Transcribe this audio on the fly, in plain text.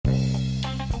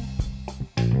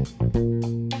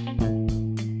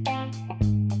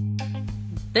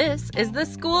This is the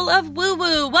School of Woo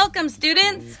Woo. Welcome,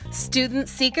 students.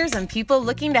 Students, seekers, and people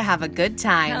looking to have a good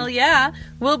time. Hell yeah.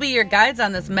 We'll be your guides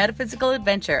on this metaphysical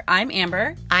adventure. I'm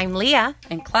Amber. I'm Leah.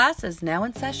 And class is now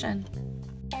in session.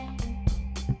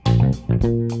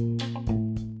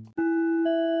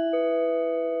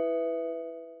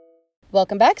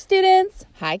 Welcome back, students.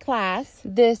 Hi, class.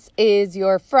 This is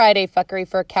your Friday Fuckery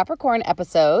for Capricorn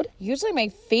episode. Usually my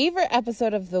favorite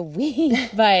episode of the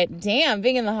week, but damn,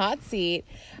 being in the hot seat,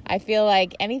 I feel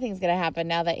like anything's going to happen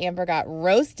now that Amber got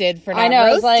roasted for not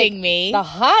roasting me. The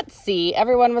hot seat,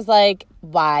 everyone was like,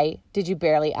 why did you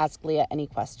barely ask Leah any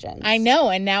questions? I know,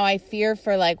 and now I fear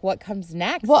for like what comes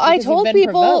next. Well, I told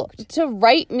people to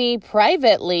write me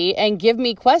privately and give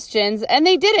me questions, and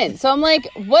they didn't. So I'm like,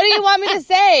 what do you want me to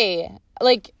say?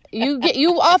 Like,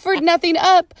 you offered nothing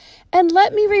up. And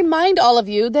let me remind all of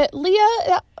you that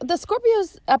Leah, the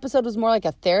Scorpios episode was more like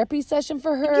a therapy session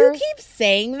for her. You keep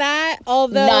saying that,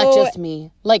 although... Not just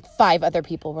me. Like 5 other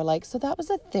people were like, so that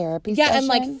was a therapy session? Yeah, and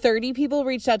like 30 people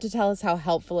reached out to tell us how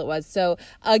helpful it was. So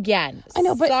again, I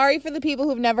know, but sorry for the people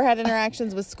who've never had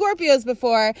interactions with Scorpios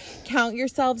before. Count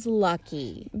yourselves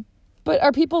lucky. But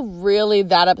are people really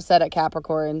that upset at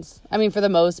Capricorns? I mean, for the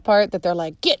most part, that they're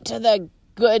like, get to the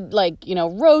good, like, you know,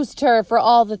 roast her for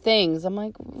all the things. I'm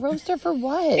like, roast her for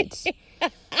what?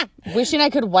 Wishing I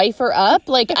could wife her up?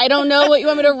 Like, I don't know what you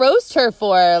want me to roast her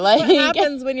for. Like, what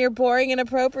happens when you're boring and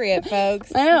inappropriate,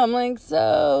 folks? I know. I'm like,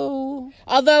 so...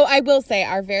 Although I will say,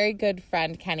 our very good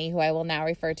friend Kenny, who I will now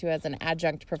refer to as an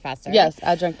adjunct professor. Yes,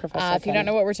 adjunct professor. If you don't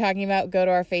know what we're talking about, go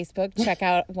to our Facebook, check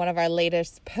out one of our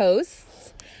latest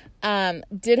posts.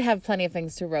 Did have plenty of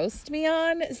things to roast me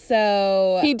on,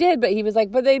 so... He did, but he was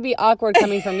like, but they'd be awkward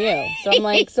coming from you. So I'm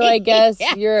like, so I guess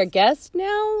you're a guest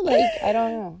now? Like, I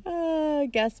don't know.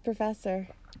 Guest professor.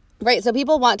 Right, so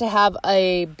people want to have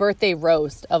a birthday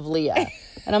roast of Leah.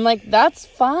 And I'm like, that's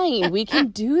fine. We can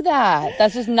do that.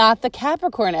 That's just not the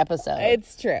Capricorn episode.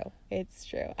 It's true. It's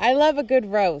true. I love a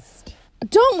good roast.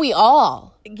 Don't we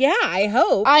all? Yeah, I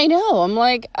hope. I know. I'm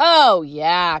like, oh,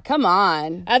 yeah, come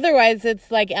on. Otherwise, it's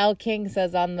like Elle King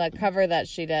says on the cover that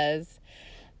she does.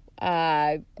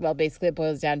 Well, basically, it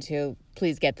boils down to,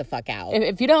 please get the fuck out.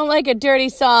 If you don't like a dirty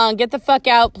song, get the fuck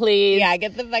out, please. Yeah,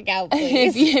 get the fuck out,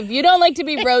 please. if you don't like to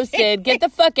be roasted, get the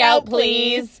fuck out,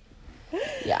 please.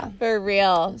 Yeah. For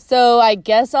real. So I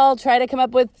guess I'll try to come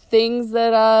up with things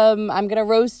that I'm going to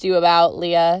roast you about,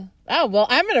 Leah. Oh, well,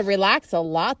 I'm going to relax a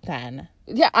lot then.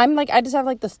 Yeah, I just have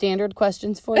like the standard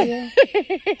questions for you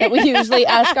that we usually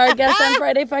ask our guests on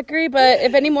Friday Fuckery. But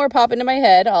if any more pop into my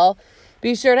head, I'll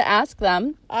be sure to ask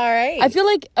them. All right. I feel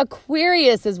like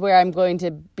Aquarius is where I'm going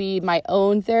to be my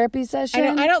own therapy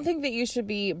session. I don't think that you should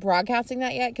be broadcasting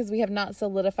that yet because we have not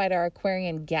solidified our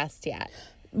Aquarian guest yet.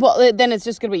 Well, then it's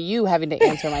just going to be you having to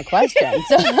answer my questions.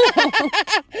 So.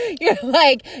 You're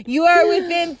like, you are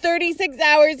within 36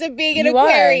 hours of being an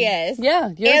Aquarius. Yeah,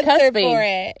 you're answer for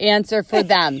it. Answer for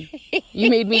them. You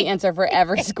made me answer for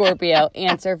every Scorpio.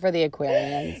 Answer for the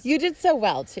Aquarians. You did so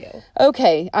well, too.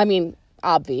 Okay, I mean,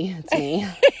 obvi, it's me.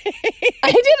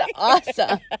 I did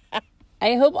awesome.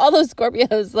 I hope all those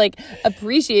Scorpios, like,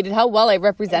 appreciated how well I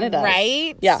represented us.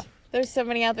 Right? Yeah. There's so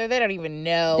many out there, they don't even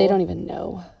know. They don't even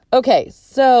know. Okay,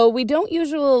 so we don't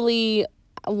usually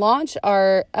launch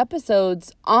our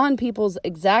episodes on people's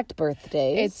exact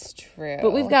birthdays. It's true.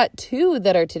 But we've got 2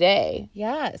 that are today.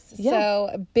 Yes. Yeah.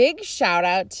 So big shout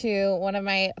out to one of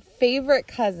my favorite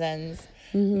cousins,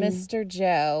 Mr.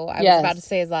 Joe. I was about to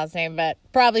say his last name, but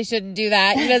probably shouldn't do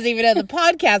that. He doesn't even know the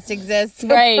podcast exists. So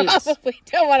right. Probably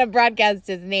don't want to broadcast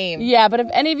his name. Yeah, but if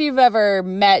any of you have ever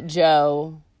met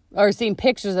Joe or seen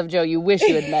pictures of Joe, you wish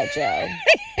you had met Joe.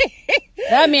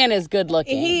 That man is good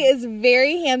looking. He is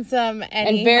very handsome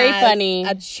and he very has funny.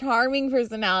 a charming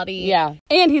personality. Yeah.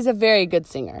 And he's a very good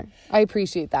singer. I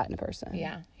appreciate that in a person.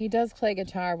 Yeah. He does play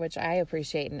guitar, which I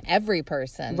appreciate in every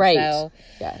person. Right. So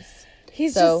yes.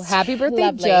 He's so just happy birthday,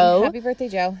 lovely. Joe. Happy birthday,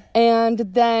 Joe. And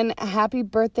then happy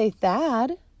birthday,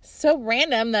 Thad. So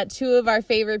random that 2 of our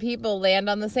favorite people land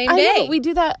on the same day. I know, we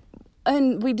do that.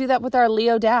 And we do that with our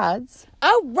Leo dads.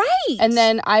 Oh, right. And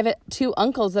then I have 2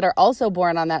 uncles that are also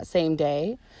born on that same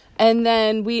day. And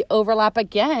then we overlap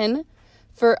again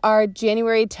for our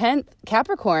January 10th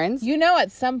Capricorns. You know,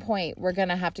 at some point, we're going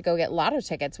to have to go get lotto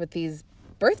tickets with these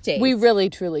birthdays. We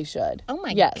really, truly should. Oh,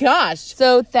 my gosh.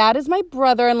 So Thad is my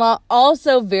brother-in-law,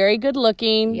 also very good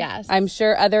looking. Yes. I'm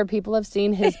sure other people have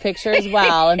seen his picture as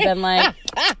well and been like...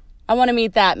 I want to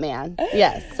meet that man.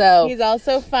 Yes. So he's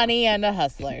also funny and a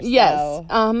hustler. So. Yes.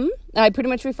 I pretty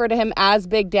much refer to him as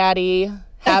Big Daddy.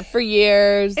 Have for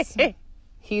years.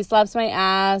 He slaps my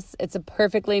ass. It's a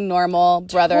perfectly normal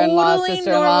brother-in-law, totally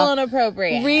sister-in-law normal and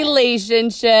appropriate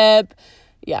relationship.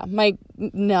 Yeah, my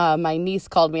niece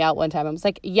called me out one time. I was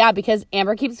like, yeah, because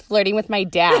Amber keeps flirting with my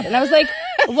dad. And I was like,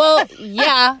 well,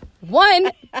 yeah. One,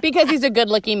 because he's a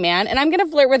good-looking man, and I'm going to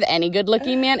flirt with any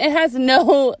good-looking man. It has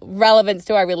no relevance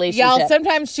to our relationship. Y'all,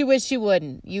 sometimes she wish she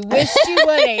wouldn't. You wish she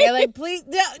wouldn't. You're like, please,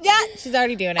 yeah, she's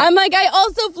already doing it. I'm like, I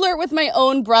also flirt with my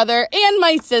own brother and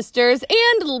my sisters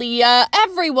and Leah,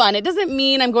 everyone. It doesn't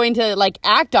mean I'm going to, like,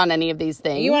 act on any of these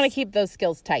things. You want to keep those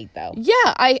skills tight, though. Yeah,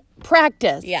 I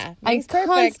practice. Yeah, I'm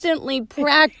constantly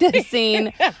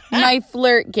practicing my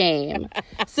flirt game.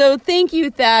 So thank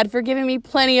you, Thad, for giving me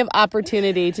plenty of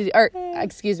opportunity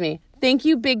thank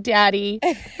you, Big Daddy,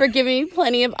 for giving me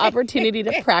plenty of opportunity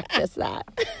to practice that.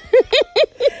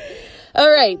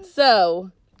 All right,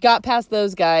 so got past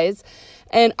those guys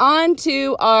and on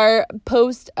to our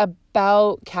post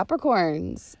about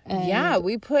Capricorns. And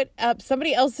we put up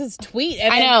somebody else's tweet.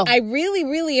 And I know. I really,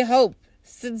 really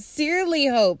sincerely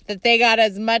hope that they got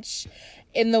as much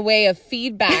in the way of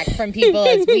feedback from people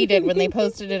as we did when they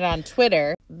posted it on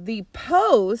Twitter. The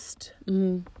post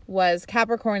was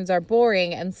Capricorns are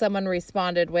boring, and someone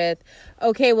responded with,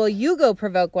 okay, well, you go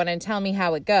provoke one and tell me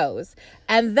how it goes.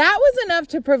 And that was enough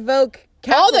to provoke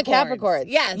Capricorns. All the Capricorns.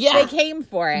 Yes, they came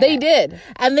for it. They did.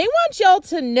 And they want y'all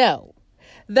to know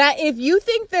that if you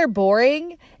think they're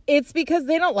boring, it's because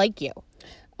they don't like you.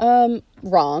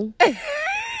 Wrong.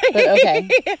 But okay.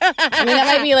 I mean,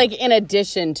 that might be like in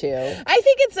addition to. I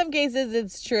think in some cases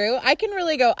it's true. I can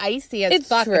really go icy as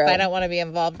fuck if I don't want to be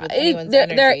involved with anyone's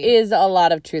energy. There is a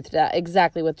lot of truth to that.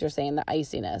 Exactly what you're saying, the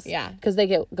iciness. Yeah. Because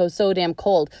they go so damn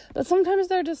cold. But sometimes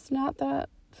they're just not that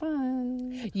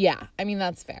fun. Yeah. I mean,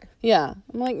 that's fair. Yeah.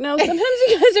 I'm like, no, sometimes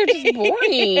you guys are just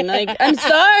boring. Like, I'm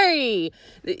sorry.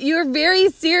 You're very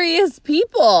serious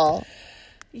people.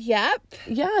 Yep.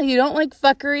 Yeah. You don't like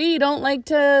fuckery. You don't like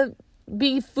to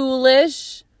be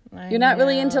foolish. You're not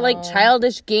really into like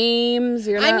childish games.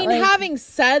 Having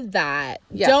said that,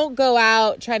 don't go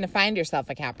out trying to find yourself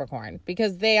a Capricorn,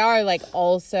 because they are like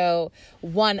also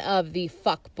one of the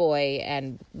fuck boy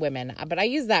and women. But I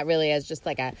use that really as just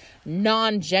like a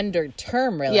non-gendered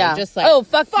term, really. Yeah. Just like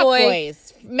fuck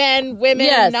boys, men,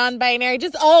 women, non-binary,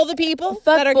 just all the people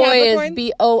that are Capricorns. Fuck boy is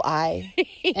B-O-I.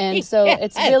 And so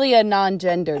it's really a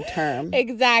non-gendered term.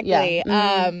 Exactly.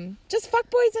 Yeah. Just fuck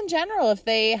boys in general, if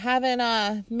they haven't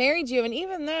married you. And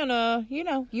even then,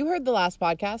 you heard the last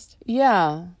podcast.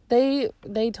 Yeah, they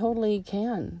totally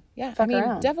can. Yeah,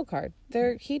 around. Devil card.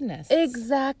 They're hedonists.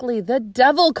 Exactly. The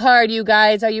devil card, you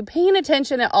guys. Are you paying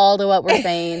attention at all to what we're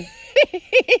saying?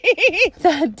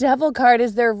 The devil card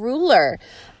is their ruler.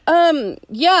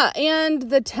 Yeah, and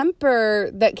the temper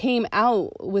that came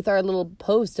out with our little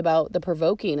post about the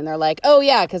provoking, and they're like, oh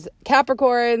yeah, because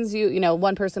Capricorns, you know,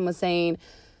 one person was saying,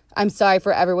 I'm sorry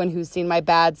for everyone who's seen my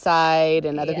bad side.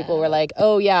 And other people were like,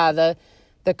 oh, yeah,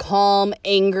 the calm,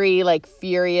 angry, like,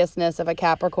 furiousness of a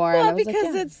Capricorn. Well,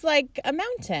 because it's like a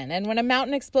mountain. And when a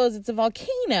mountain explodes, it's a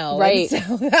volcano. Right. And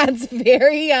so that's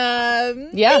very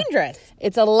dangerous.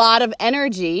 It's a lot of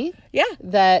energy. Yeah.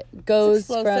 That goes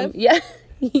from... Yeah.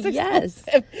 Yes.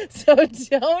 So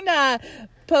don't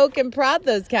poke and prod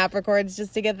those Capricorns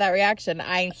just to get that reaction.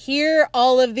 I hear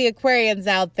all of the Aquarians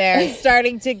out there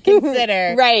starting to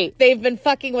consider they've been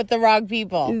fucking with the wrong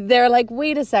people. They're like,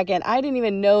 wait a second, I didn't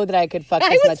even know that I could fuck this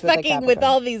much with a Capricorn. I was fucking with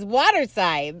all these water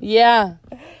signs. Yeah.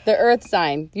 The earth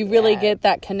sign. You really get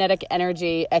that kinetic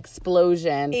energy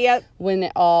explosion when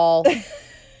it all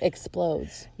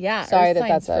explodes. Yeah. Sorry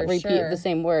that's a repeat of the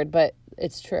same word, but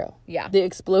it's true. Yeah. The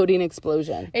exploding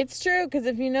explosion. It's true, because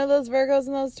if you know those Virgos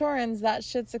and those Taurans, that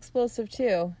shit's explosive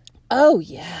too. Oh,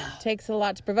 yeah. Takes a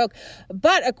lot to provoke.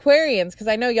 But Aquarians, because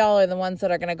I know y'all are the ones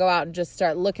that are going to go out and just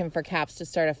start looking for Caps to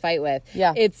start a fight with.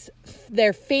 Yeah. It's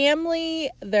their family,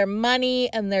 their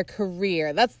money, and their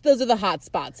career. Those are the hot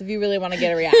spots if you really want to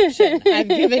get a reaction. I've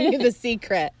given you the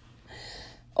secret.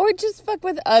 Or just fuck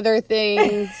with other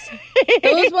things.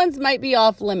 Those ones might be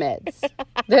off limits.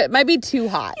 That might be too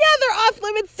hot. Yeah, they're off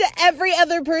limits to every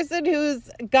other person who's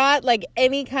got like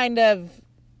any kind of...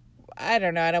 I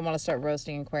don't know. I don't want to start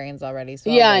roasting Aquarians already. So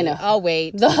I know. I'll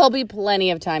wait. There'll be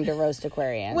plenty of time to roast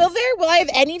Aquarians. Will I have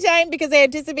any time? Because I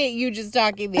anticipate you just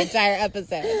talking the entire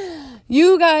episode.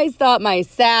 You guys thought my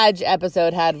Sag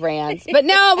episode had rants. But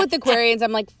now with Aquarians,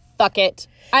 I'm like, fuck it.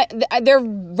 They're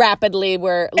rapidly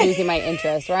were losing my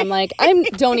interest. Where I'm like, I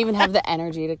don't even have the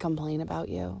energy to complain about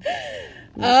you.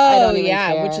 I don't even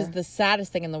care. Which is the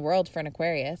saddest thing in the world for an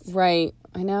Aquarius. Right.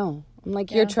 I know. I'm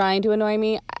like, you're trying to annoy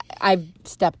me. I've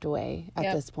stepped away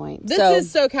at this point. This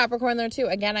is so Capricorn though too.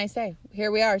 Again, I say,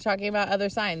 here we are talking about other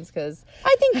signs because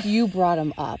I think you brought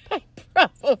them up.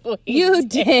 probably You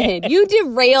did. You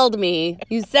derailed me.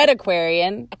 You said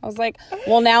Aquarian. I was like,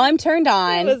 well, now I'm turned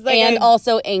on like and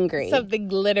also angry. something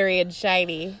glittery and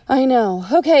shiny. I know.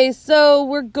 Okay, so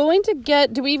we're going to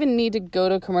do we even need to go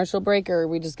to a commercial break, or are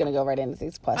we just going to go right into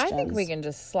these questions? I think we can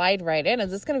just slide right in.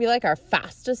 Is this going to be like our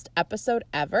fastest episode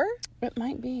ever? It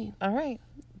might be, All right.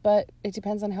 but it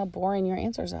depends on how boring your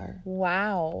answers are.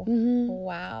 Wow.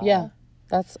 Wow. Yeah,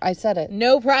 I said it.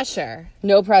 No pressure.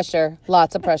 No pressure.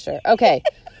 Lots of pressure. Okay.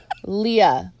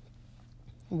 Leah,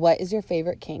 what is your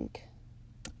favorite kink?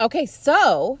 Okay,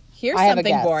 so here's I have a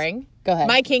something guess. boring. Go ahead.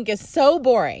 My kink is so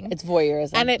boring. It's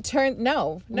voyeurism. And it turned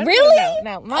no. Really?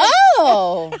 No.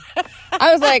 Oh.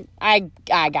 I was like, I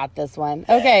got this one.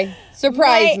 Okay.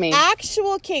 Surprise me.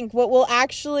 Actual kink,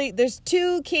 there's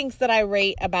two kinks that I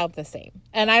rate about the same.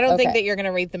 And I don't think Okay. that you're going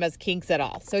to rate them as kinks at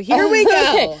all. So here we go.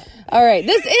 Okay. All right.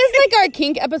 This is like our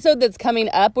kink episode that's coming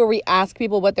up where we ask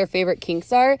people what their favorite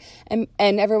kinks are. And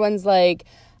everyone's like,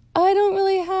 I don't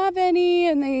really have any.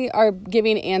 And they are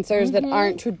giving answers that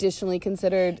aren't traditionally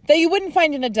considered. That you wouldn't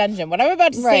find in a dungeon. What I'm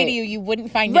about to say Right. to you, you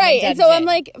wouldn't find in a Right. dungeon. And so I'm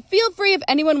like, feel free if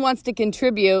anyone wants to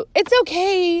contribute. It's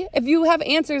okay if you have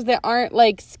answers that aren't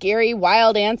like scary,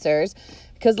 wild answers.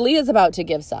 Because Leah's about to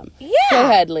give some. Yeah. Go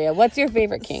ahead, Leah. What's your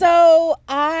favorite kink? So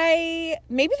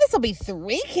maybe this will be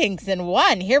 3 kinks in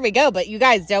one. Here we go. But you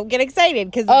guys don't get excited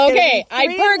because Okay, I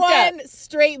perked up.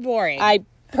 Straight boring. I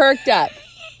perked up.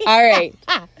 All right.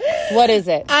 What is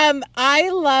it? I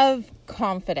love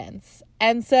confidence.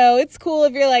 And so it's cool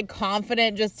if you're like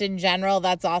confident just in general.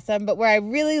 That's awesome. But where I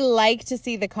really like to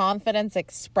see the confidence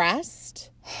expressed.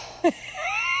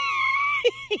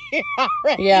 You're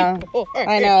already Yeah. bored.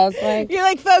 I know. It's like, You're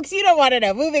like, folks, you don't want to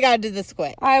know. Moving on to the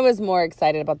squid. I was more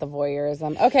excited about the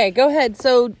voyeurism. Okay, go ahead.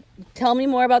 So tell me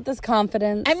more about this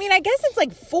confidence. I mean, I guess it's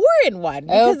like 4 in 1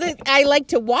 because Okay. I like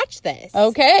to watch this.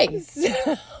 Okay.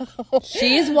 So,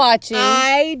 She's watching.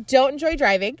 I don't enjoy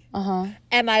driving. Uh-huh.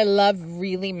 And I love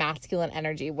really masculine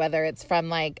energy, whether it's from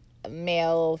like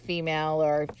male, female,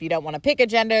 or if you don't want to pick a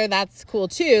gender, that's cool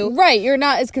too. Right. You're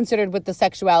not as considered with the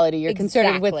sexuality. You're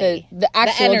considered with Exactly. the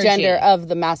actual energy. gender of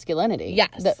the masculinity.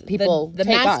 Yes. That people the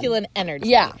take on. masculine energy.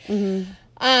 Yeah. Mm-hmm.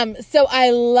 So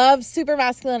I love super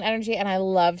masculine energy and I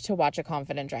love to watch a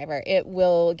confident driver. It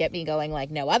will get me going like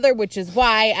no other, which is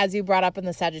why, as you brought up in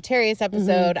the Sagittarius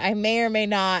episode, I may or may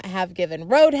not have given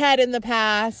roadhead in the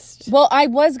past. Well, I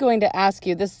was going to ask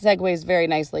you, this segues very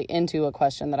nicely into a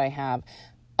question that I have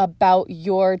about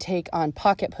your take on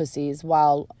pocket pussies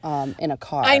while in a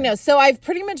car. I know. So I've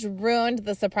pretty much ruined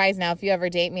the surprise now if you ever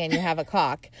date me and you have a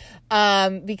cock.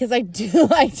 Because I do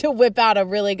like to whip out a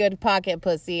really good pocket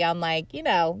pussy on like,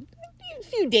 a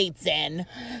few dates in.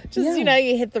 Just, you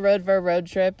hit the road for a road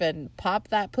trip and pop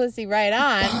that pussy right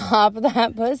on. Pop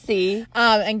that pussy.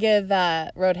 And give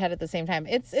roadhead at the same time.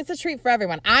 It's a treat for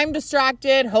everyone. I'm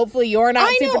distracted. Hopefully you're not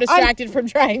super distracted from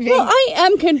driving. Well, I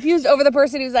am confused over the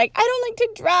person who's like, I don't like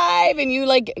to drive. And you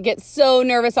like get so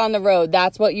nervous on the road.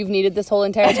 That's what you've needed this whole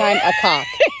entire time? A cock.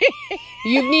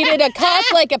 You've needed a cock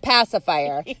like a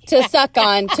pacifier to suck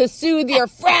on to soothe your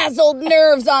frazzled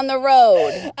nerves on the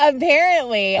road.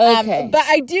 Apparently. Okay. But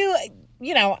I do,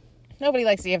 nobody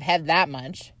likes to give head that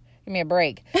much. Give me a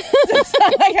break. So it's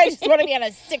not like I just want to be on a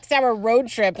 6-hour road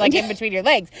trip, like in between your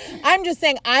legs. I'm just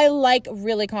saying I like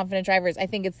really confident drivers. I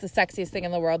think it's the sexiest thing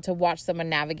in the world to watch someone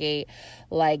navigate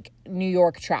like New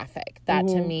York traffic. That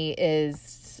to me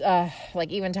is like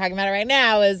even talking about it right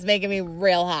now is making me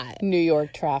real hot. New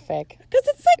York traffic. Because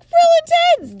it's like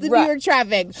real intense, the Right. New York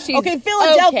traffic. Okay,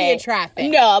 Philadelphia Okay.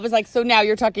 traffic. No, I was like, so now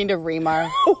you're talking to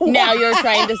Remar. Now you're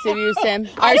trying to seduce him.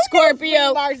 I Our don't Scorpio.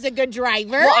 know if Remar's a good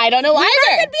driver. Well, I don't know Remar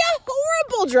either. could be a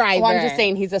horrible driver. Well, I'm just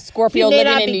saying he's a he Scorpio may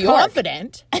living not in be New York.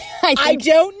 confident. I I think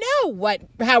don't know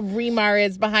how Remar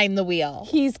is behind the wheel.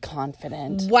 he's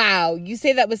confident. Wow, you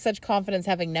say that with such confidence,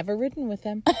 having never ridden with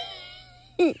him.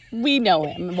 We know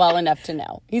him well enough to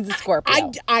know. He's a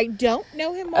Scorpio. I don't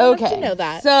know him well enough to know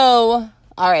that. So,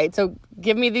 all right. So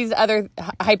give me these other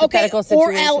hypothetical Or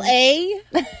situations.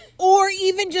 LA, or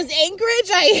even just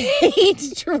Anchorage. I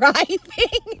hate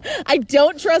driving. I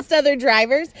don't trust other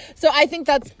drivers. So I think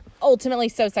that's ultimately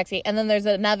so sexy. And then there's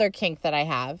another kink that I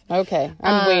have. Okay.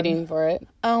 I'm waiting for it.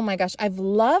 Oh my gosh, I've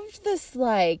loved this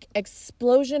like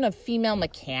explosion of female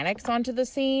mechanics onto the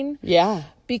scene. Yeah.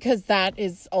 Because that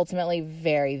is ultimately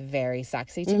very, very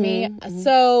sexy to me.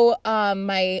 So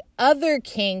my other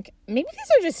kink, maybe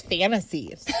these are just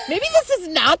fantasies. Maybe this is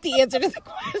not the answer to the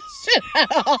question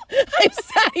at all. I've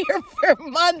sat here for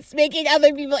months making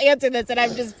other people answer this, and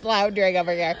I'm just floundering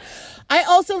over here. I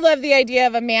also love the idea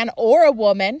of a man or a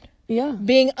woman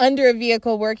being under a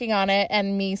vehicle working on it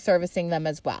and me servicing them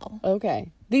as well.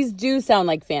 Okay. These do sound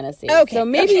like fantasies. Okay. So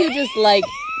maybe you just like...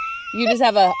 You just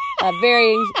have a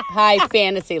very high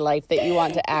fantasy life that you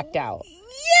want to act out.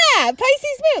 Yeah,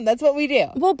 Pisces moon. That's what we do.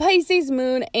 Well, Pisces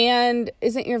moon, and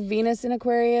isn't your Venus in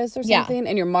Aquarius or something? Yeah.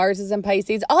 And your Mars is in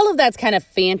Pisces. All of that's kind of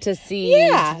fantasy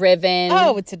driven.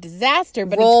 Oh, it's a disaster,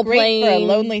 but it's great for a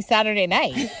lonely Saturday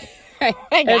night. Right.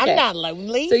 Like, okay. I'm not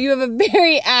lonely. So you have a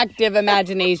very active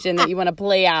imagination that you want to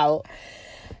play out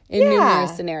in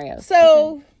numerous scenarios.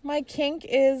 So... My kink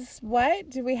is what?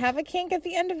 Do we have a kink at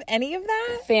the end of any of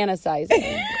that?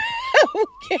 Fantasizing.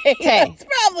 Okay. That's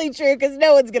probably true because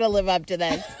no one's going to live up to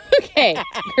this. Okay,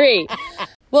 great.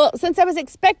 Well, since I was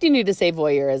expecting you to say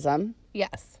voyeurism.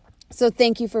 Yes. So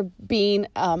thank you for being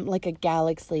like a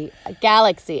galaxy,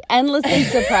 endlessly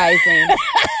surprising.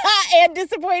 And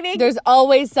disappointing. There's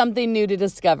always something new to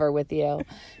discover with you.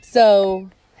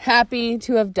 So happy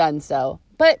to have done so.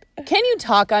 But can you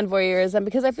talk on voyeurism?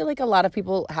 Because I feel like a lot of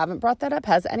people haven't brought that up.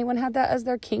 Has anyone had that as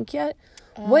their kink yet?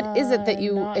 What is it that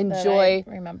you enjoy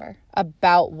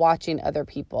about watching other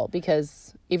people?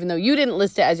 Because even though you didn't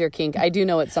list it as your kink, I do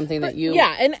know it's something that you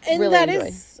and really that enjoy.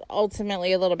 Is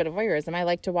ultimately a little bit of voyeurism. I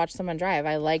like to watch someone drive.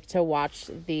 I like to watch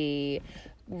the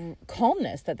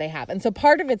calmness that they have. And so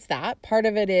part of it's that. Part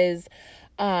of it is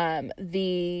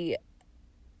the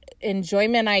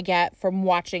enjoyment I get from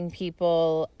watching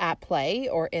people at play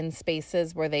or in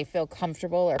spaces where they feel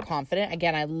comfortable or confident.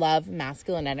 Again, I love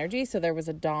masculine energy. So there was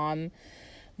a Dom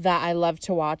that I love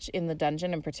to watch in the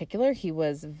dungeon in particular. He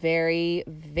was very,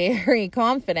 very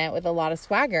confident with a lot of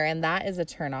swagger, and that is a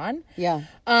turn on. Yeah.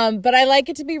 But I like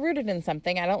it to be rooted in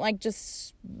something. I don't like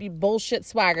just bullshit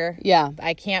swagger. Yeah.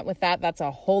 I can't with that. That's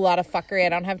a whole lot of fuckery I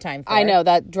don't have time for. I know.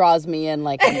 That draws me in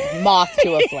like a moth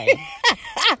to a flame.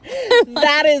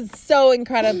 That is so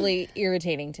incredibly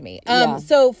irritating to me.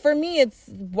 So for me, it's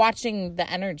watching the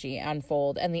energy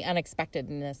unfold and the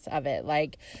unexpectedness of it.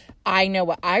 Like, I know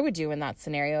what I would do in that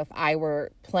scenario if I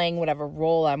were playing whatever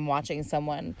role I'm watching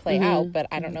someone play out, but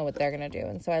I don't know what they're going to do.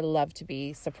 And so I love to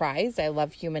be surprised. I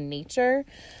love human nature.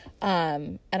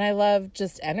 And I love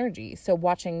just energy. So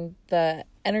watching the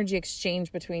energy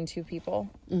exchange between two people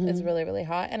is really, really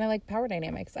hot. And I like power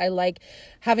dynamics. I like,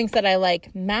 having said I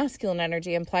like masculine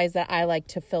energy implies that I like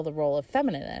to fill the role of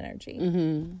feminine energy.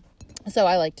 So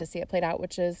I like to see it played out,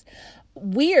 which is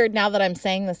weird now that I'm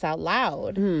saying this out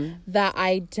loud, that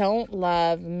I don't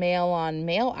love male on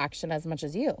male action as much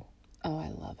as you. Oh, I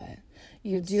love it.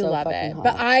 You do love it. Hot.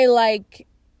 But I like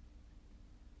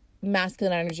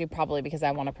masculine energy probably because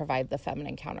I want to provide the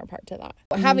feminine counterpart to that.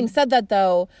 Having said that,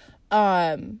 though,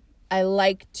 I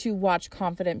like to watch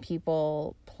confident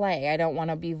people play. I don't want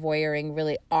to be voyeuring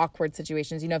really awkward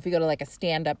situations. You know, if you go to like a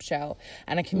stand-up show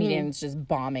and a comedian's just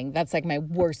bombing, that's like my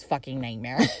worst fucking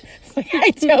nightmare. Like,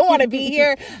 I don't want to be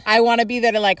here. I want to be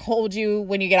there to like hold you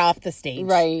when you get off the stage.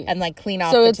 Right. And like clean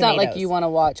off so the it's tomatoes. Not like you want to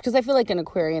watch, because I feel like an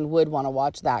Aquarian would want to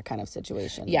watch that kind of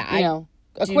situation. Yeah. You know,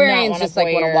 Aquarians just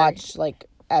like want to watch like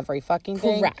every fucking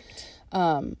thing. Correct.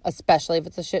 Especially if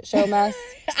it's a shit show mess.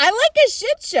 I like a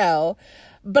shit show,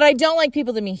 but I don't like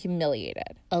people to be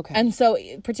humiliated. Okay. And so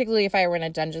particularly if I were in a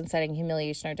dungeon setting,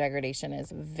 humiliation or degradation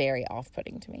is very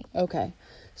off-putting to me. Okay.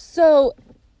 So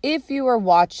if you were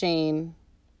watching,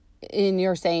 and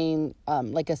you're saying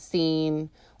like a scene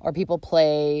or people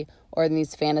play or in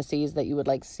these fantasies that you would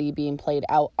like see being played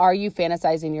out, are you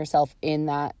fantasizing yourself in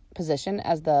that position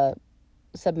as the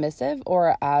submissive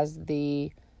or as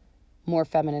the more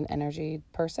feminine energy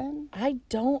person? I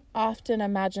don't often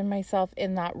imagine myself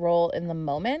in that role in the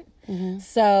moment.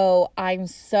 So I'm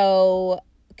so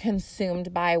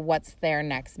consumed by what's their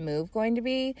next move going to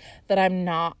be that I'm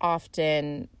not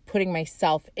often putting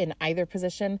myself in either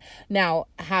position. Now,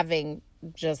 having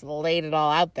just laid it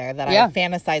all out there that I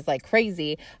fantasize like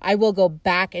crazy, I will go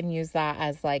back and use that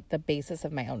as like the basis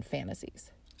of my own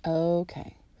fantasies.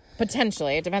 Okay.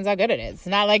 Potentially. It depends how good it is. It's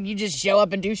not like you just show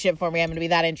up and do shit for me. I'm going to be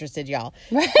that interested, y'all.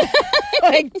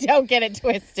 Like, don't get it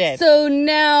twisted. So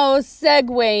now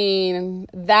segueing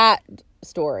that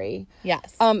story.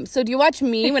 Yes. So do you watch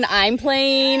me when I'm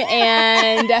playing,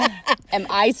 and am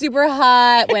I super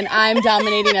hot when I'm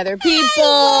dominating other people?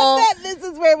 I love that this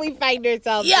is where we find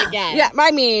ourselves again. Yeah,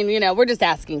 I mean, we're just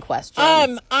asking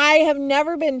questions. I have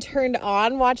never been turned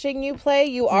on watching you play.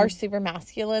 You are super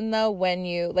masculine, though, when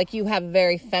you have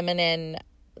very feminine.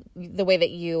 The way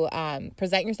that you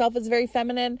present yourself is very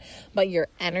feminine, but your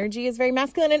energy is very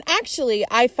masculine. And actually,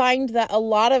 I find that a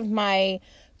lot of my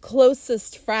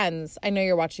closest friends, I know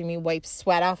you're watching me wipe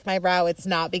sweat off my brow. It's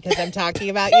not because I'm talking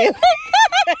about you.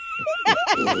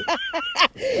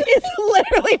 It's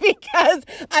literally because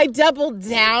I doubled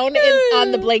down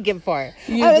on the blanket fort.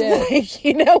 I was like,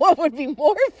 you know what would be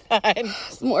more fun?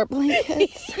 More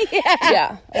blankets.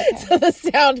 Yeah. Okay. So the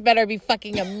sound better be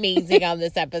fucking amazing on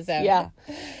this episode. Yeah.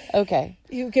 Okay.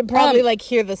 You can probably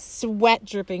hear the sweat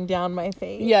dripping down my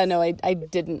face. Yeah, no, I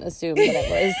didn't assume that it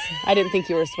was. I didn't think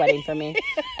you were sweating for me.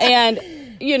 And,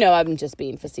 I'm just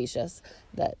being facetious,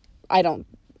 that I don't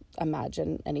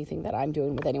imagine anything that I'm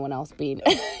doing with anyone else being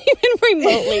even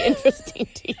remotely interesting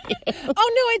to you. Oh,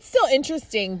 no, it's still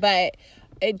interesting, but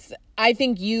I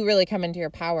think you really come into your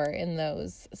power in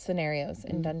those scenarios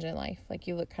in dungeon life. Like,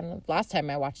 you look last time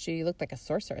I watched you looked like a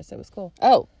sorceress. It was cool.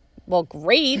 Oh, well,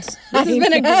 great. This has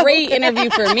been a great interview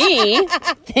for me.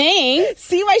 Thanks.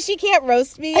 See why she can't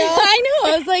roast me, y'all? I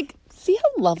know. I was like, see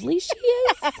how lovely she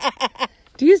is?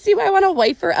 Do you see why I want to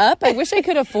wife her up? I wish I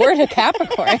could afford a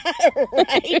Capricorn.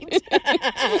 Right.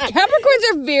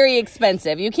 Capricorns are very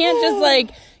expensive. You can't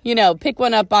just pick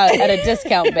one up at a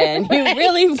discount bin. You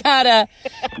really gotta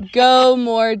go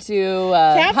more to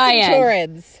high end.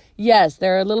 Taurans. Yes,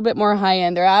 they're a little bit more high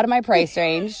end. They're out of my price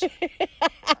range.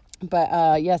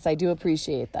 But yes, I do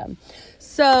appreciate them.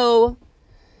 So,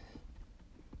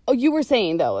 you were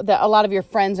saying, though, that a lot of your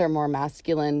friends are more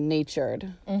masculine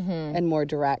natured and more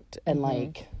direct and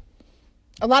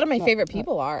a lot of my favorite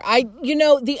people are.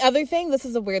 The other thing, this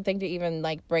is a weird thing to even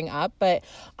bring up, but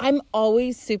I'm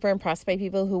always super impressed by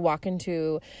people who walk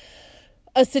into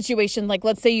a situation,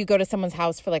 let's say you go to someone's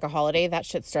house for a holiday. That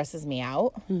shit stresses me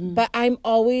out. But I'm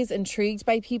always intrigued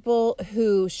by people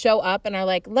who show up and are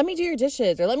like, let me do your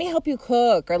dishes, or let me help you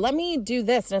cook, or let me do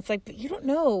this. And it's like, but you don't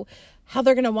know how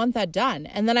they're going to want that done.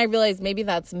 And then I realized maybe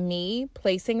that's me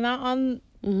placing that on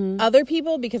other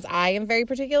people because I am very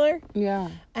particular. Yeah.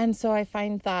 And so I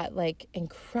find that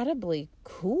incredibly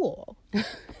cool.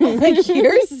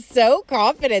 You're so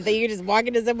confident that you just walk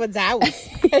into someone's house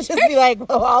and just be like,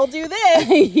 well, I'll do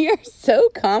this. You're so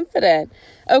confident.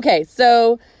 Okay,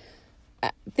 so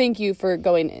thank you for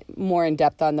going more in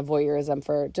depth on the voyeurism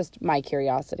for just my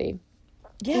curiosity.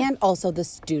 Yeah. And also the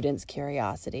students'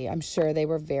 curiosity. I'm sure they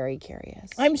were very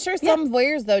curious. I'm sure some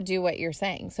voyeurs, though, do what you're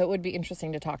saying. So it would be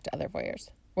interesting to talk to other voyeurs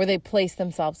where they place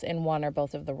themselves in one or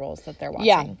both of the roles that they're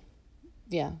watching.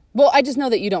 Yeah. Well, I just know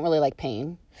that you don't really like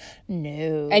pain.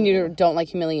 No. And you don't like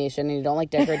humiliation, and you don't like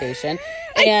degradation.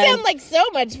 I sound like so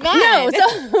much fun. No,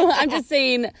 so I'm just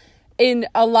saying, in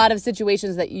a lot of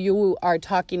situations that you are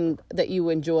talking, that you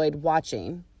enjoyed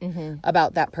watching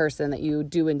about that person that you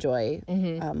do enjoy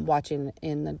watching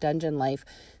in the dungeon life,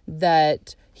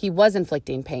 that he was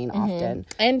inflicting pain often.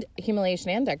 And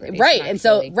humiliation and degradation. Right. And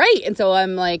so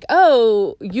I'm like,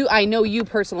 I know you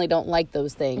personally don't like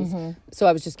those things. So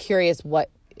I was just curious what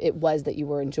it was that you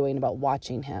were enjoying about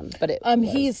watching him. But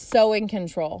he's so in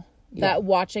control. That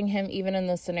watching him, even in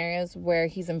those scenarios where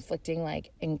he's inflicting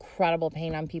incredible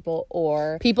pain on people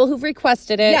or people who've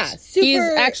requested it. Yeah, he's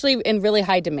actually in really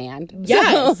high demand.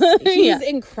 Yes, so, he's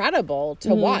incredible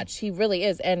to watch. He really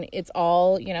is, and it's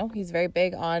all he's very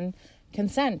big on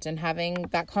consent and having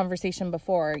that conversation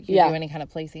before you do any kind of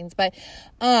placings. But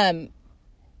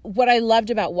what I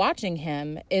loved about watching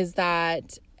him is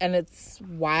that, and it's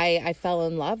why I fell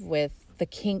in love with the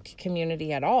kink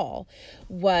community at all,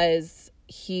 was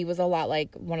he was a lot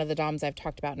like one of the doms I've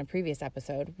talked about in a previous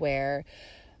episode, where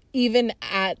even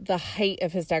at the height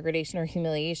of his degradation or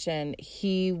humiliation,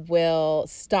 he will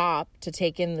stop to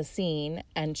take in the scene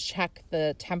and check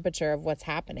the temperature of what's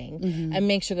happening and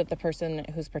make sure that the person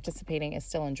who's participating is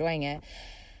still enjoying it.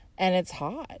 And it's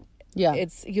hot. Yeah.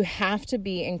 You have to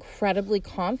be incredibly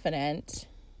confident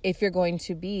if you're going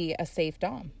to be a safe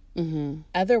dom.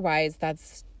 Otherwise,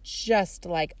 that's just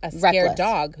like a scared reckless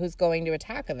dog who's going to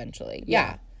attack eventually.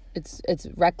 Yeah. It's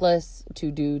reckless to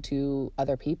do to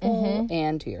other people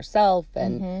and to yourself,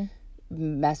 and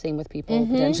messing with people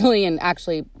potentially and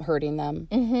actually hurting them.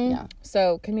 Yeah.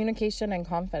 So communication and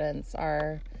confidence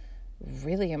are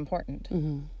really important.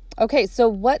 Okay, so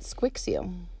what squicks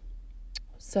you?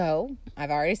 So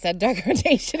I've already said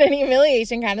degradation and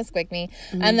humiliation kind of squick me.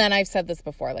 And then I've said this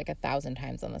before like 1,000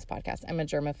 times on this podcast. I'm a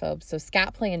germaphobe. So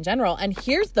scat play in general. And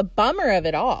here's the bummer of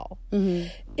it all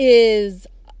is,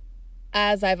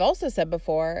 as I've also said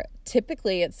before,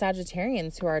 typically it's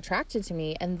Sagittarians who are attracted to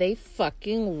me and they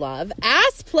fucking love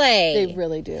ass play. They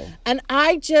really do. And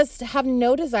I just have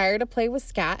no desire to play with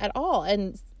scat at all.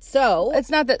 And so It's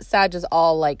not that Sag is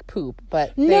all like poop,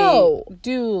 but No. they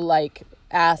do like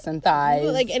ass and thighs,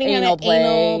 like any anal kind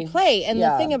of anal play. And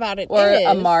the thing about it or is,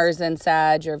 a Mars and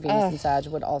Sag or Venus and Sag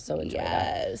would also enjoy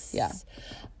yes. that.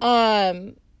 Yeah.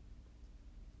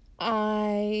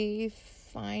 I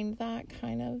find that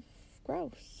kind of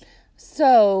gross.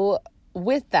 So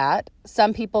with that,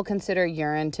 some people consider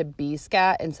urine to be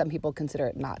scat and some people consider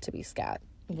it not to be scat.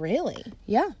 Really?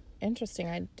 Yeah. Interesting.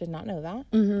 I did not know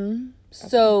that. Mm-hmm.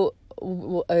 So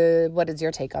what is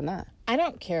your take on that? I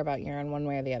don't care about urine one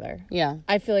way or the other. Yeah.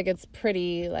 I feel like it's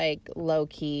pretty like low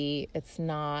key. It's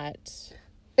not.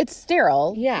 It's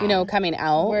sterile. Yeah. You know, coming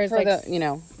out. Whereas for like the, you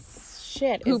know,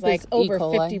 shit poop is like is E. over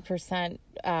coli.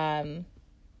 50%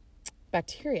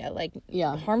 bacteria, like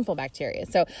Yeah. harmful bacteria.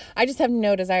 So I just have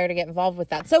no desire to get involved with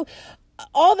that. So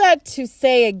all that to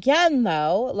say again,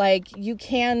 though, like you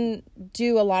can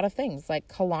do a lot of things like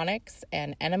colonics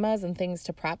and enemas and things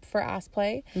to prep for ass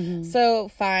play. So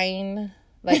fine.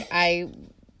 Like I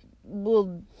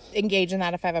will engage in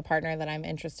that if I have a partner that I'm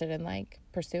interested in like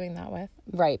pursuing that with.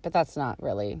 Right, but that's not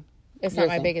really. It's your not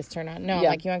my thing. biggest turn on. No, I'm Yeah.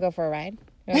 like, you want to go for a ride?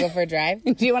 You want to go for a drive?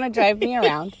 Do you want to drive me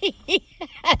around?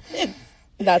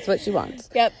 That's what she wants.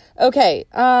 Yep. Okay.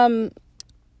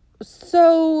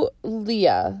 So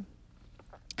Leah,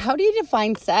 how do you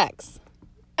define sex?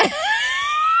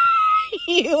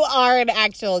 You are an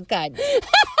actual cunt.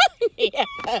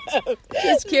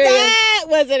 Just curious. That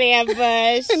was an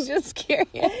ambush. I'm just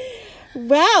curious.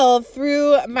 Well,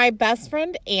 through my best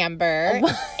friend Amber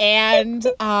and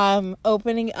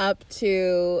opening up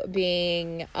to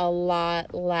being a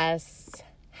lot less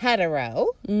hetero,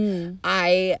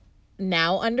 I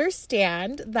now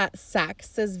understand that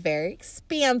sex is very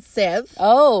expansive.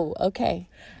 Oh, okay.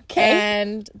 Okay.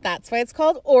 And that's why it's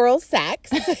called oral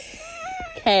sex.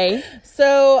 Okay.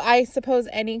 So I suppose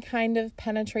any kind of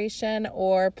penetration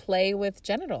or play with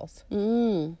genitals.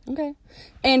 Okay.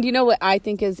 And you know what I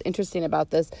think is interesting about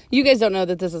this? You guys don't know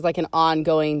that this is like an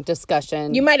ongoing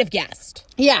discussion. You might have guessed.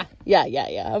 Yeah.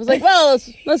 I was like, well,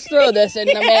 let's throw this in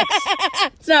the mix.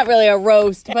 It's not really a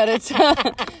roast, but it's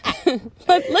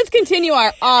let's continue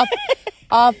our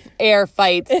off air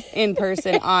fights in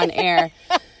person on air.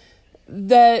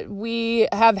 That we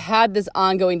have had this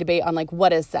ongoing debate on like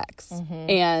what is sex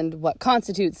and what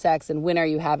constitutes sex and when are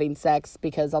you having sex,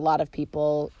 because a lot of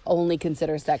people only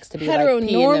consider sex to be like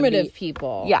Heteronormative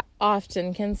people Yeah.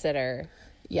 often consider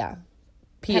P and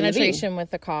the V. penetration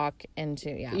with the cock into,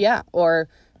 Yeah, or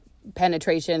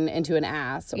penetration into an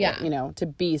ass, or, Yeah. you know, to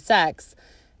be sex,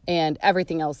 and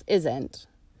everything else isn't.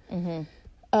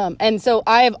 And so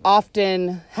I have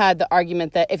often had the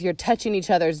argument that if you're touching each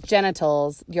other's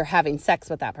genitals, you're having sex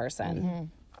with that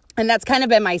person. And that's kind of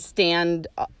been my stand,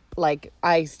 like,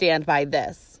 I stand by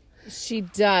this. She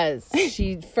does.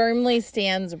 She firmly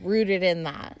stands rooted in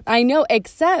that. I know,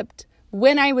 except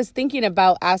when I was thinking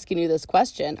about asking you this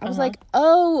question, I was like,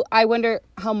 oh, I wonder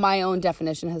how my own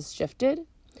definition has shifted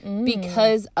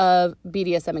because of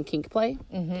BDSM and kink play.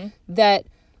 That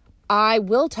I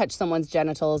will touch someone's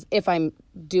genitals if I'm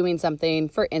doing something,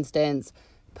 for instance,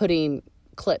 putting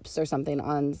clips or something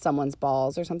on someone's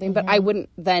balls or something, but I wouldn't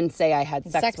then say I had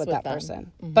sex with that them.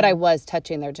 person. But I was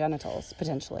touching their genitals,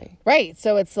 potentially. Right.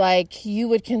 So it's like you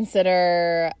would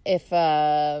consider if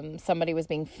somebody was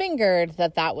being fingered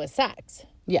that was sex.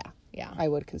 Yeah. Yeah. I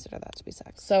would consider that to be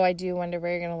sex. So I do wonder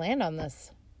where you're going to land on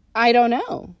this. I don't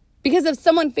know. Because if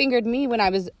someone fingered me when I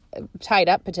was tied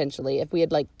up, potentially, if we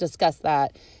had like discussed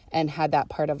that and had that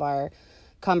part of our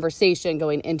conversation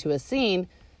going into a scene,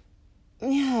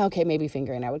 yeah, okay, maybe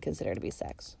fingering I would consider to be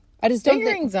sex. I just don't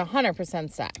think, Fingering's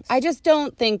 100% sex. I just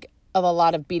don't think of a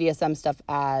lot of BDSM stuff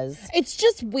as It's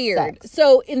just weird. Sex.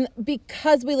 So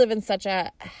because we live in such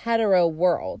a hetero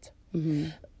world,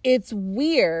 it's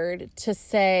weird to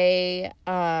say,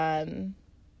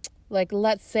 like,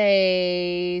 let's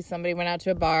say somebody went out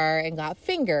to a bar and got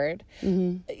fingered.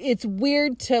 It's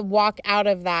weird to walk out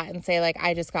of that and say, like,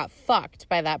 I just got fucked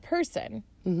by that person.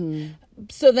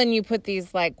 So then you put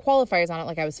these, like, qualifiers on it,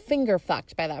 like I was finger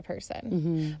fucked by that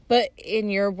person. But in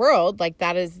your world, like,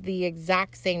 that is the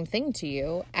exact same thing to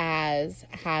you as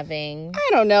having... I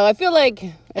don't know. I feel like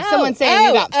if someone's saying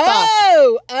you got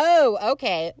fucked.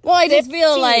 Okay. Well, I just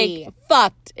feel 50. like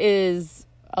fucked is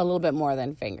a little bit more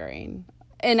than fingering.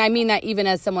 And I mean that even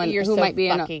as someone You're who so might be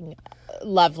in a... fucking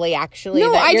lovely, actually.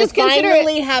 No, that I you're just consider it-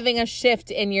 finally having a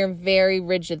shift in your very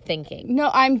rigid thinking.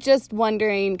 No, I'm just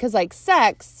wondering, because, like,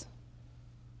 sex,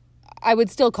 I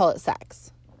would still call it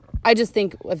sex. I just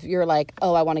think if you're like,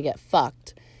 oh, I want to get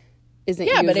fucked, isn't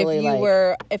Yeah, but if usually you like...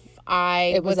 were, if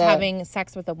I It was was a- having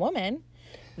sex with a woman,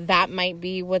 that might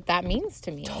be what that means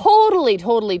to me. Totally,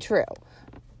 totally true.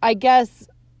 I guess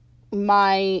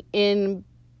my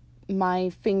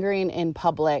fingering in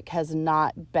public has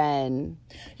not been...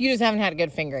 You just haven't had a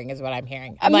good fingering, is what I'm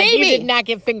hearing. I'm like, maybe. you did not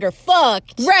get finger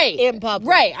fucked Right. in public.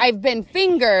 Right. I've been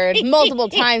fingered multiple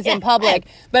times in public,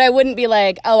 but I wouldn't be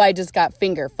like, oh, I just got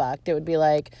finger fucked. It would be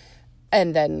like,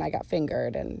 and then I got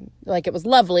fingered, and like, it was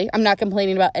lovely. I'm not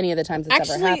complaining about any of the times it's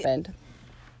ever happened.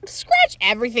 Scratch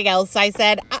everything else I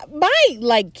said. My,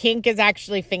 like, kink is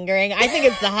actually fingering. I think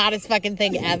it's the hottest fucking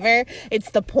thing ever.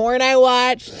 It's the porn I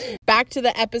watch. Back to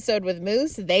the episode with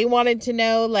Moose. They wanted to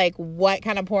know, like, what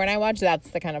kind of porn I watch.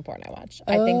 That's the kind of porn I watch.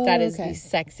 I think that is the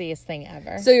sexiest thing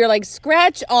ever. So you're like,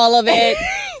 scratch all of it.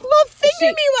 Well,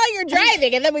 finger me while you're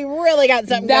driving, and then we really got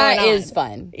something going on. That is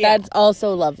fun. Yeah. That's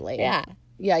also lovely. Yeah.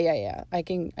 Yeah. I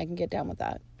can get down with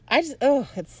that. It's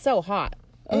so hot.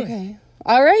 Okay.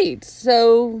 All right.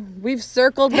 So we've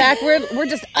circled back. We're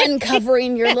just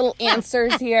uncovering your little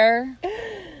answers here.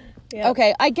 Yep.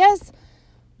 Okay. I guess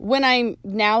when I'm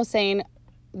now saying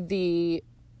the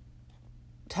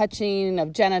touching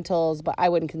of genitals, but I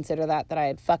wouldn't consider that I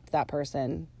had fucked that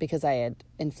person because I had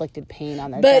inflicted pain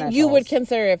on their genitals. But you would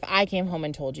consider if I came home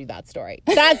and told you that story.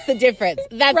 That's the difference.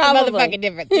 That's Probably. the motherfucking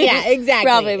difference. Yeah, exactly.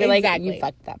 Probably be like, exactly. you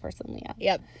fucked that person, Leah.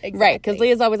 Yep, exactly. Right, because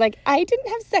Leah's always like, I didn't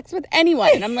have sex with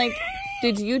anyone. And I'm like,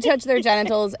 did you touch their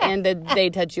genitals and did they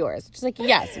touch yours? She's like,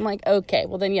 yes. I'm like, okay,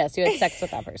 well then yes, you had sex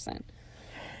with that person.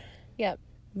 Yep.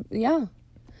 Yeah.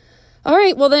 All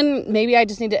right, well then maybe I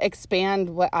just need to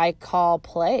expand what I call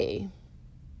play.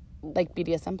 Like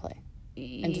BDSM play.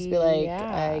 And just be like,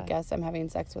 I guess I'm having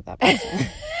sex with that person.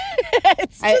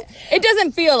 It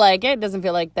doesn't feel like it. It doesn't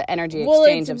feel like the energy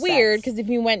exchange of sex. sex. Well, it's weird because if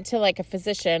you went to like a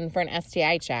physician for an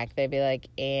STI check, they'd be like,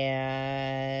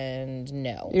 and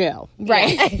no. Yeah,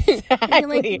 right. Yeah,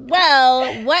 exactly. Like,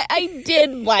 well, what I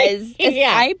did was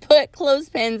I put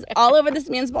clothespins all over this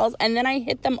man's balls and then I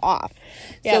hit them off.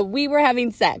 Yep. So we were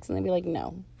having sex. And they'd be like,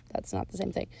 no, that's not the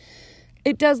same thing.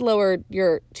 It does lower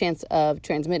your chance of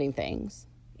transmitting things.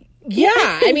 Yeah.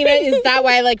 I mean, is that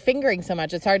why I like fingering so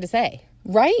much? It's hard to say.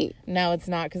 Right. No, it's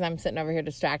not, because I'm sitting over here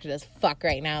distracted as fuck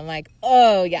right now. I'm like,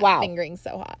 oh, yeah, wow. Fingering's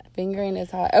so hot. Fingering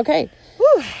is hot. Okay.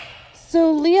 Whew.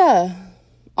 So, Leah,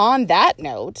 on that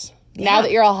note, now that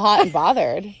you're all hot and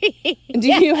bothered, do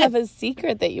you have a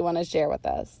secret that you want to share with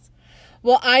us?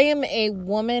 Well, I am a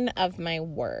woman of my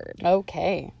word.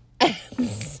 Okay.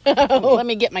 So let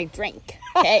me get my drink.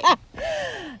 Okay. Do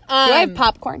I have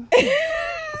popcorn?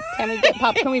 Can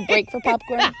we break for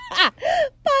popcorn?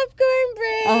 Popcorn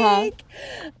break.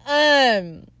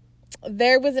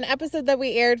 There was an episode that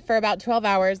we aired for about 12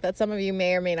 hours that some of you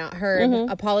may or may not heard. Mm-hmm.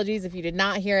 Apologies if you did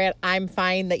not hear it. I'm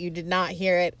fine that you did not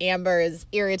hear it. Amber is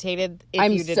irritated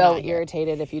if you did not hear it. I'm so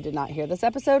irritated if you did not hear this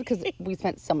episode because we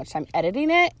spent so much time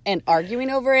editing it and arguing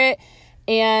over it.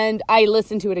 And I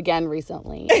listened to it again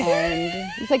recently.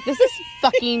 And it's like, this is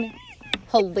fucking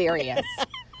hilarious.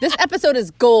 This episode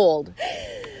is gold.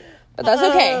 But that's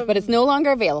okay. But it's no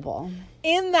longer available.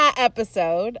 In that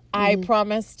episode, I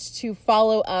promised to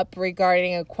follow up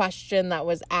regarding a question that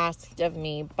was asked of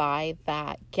me by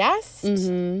that guest.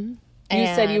 Mm-hmm. You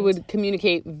said you would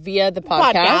communicate via the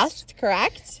podcast.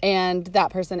 Correct. And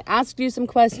that person asked you some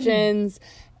questions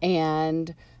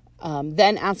and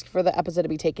then asked for the episode to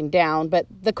be taken down. But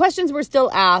the questions were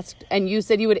still asked, and you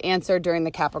said you would answer during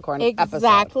the Capricorn episode.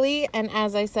 Exactly. And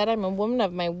as I said, I'm a woman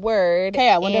of my word.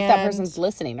 Okay, I wonder if that person's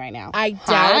listening right now. I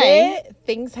doubt it.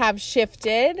 Things have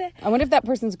shifted. I wonder if that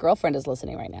person's girlfriend is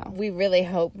listening right now. We really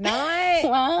hope not.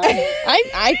 Well,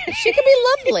 she could be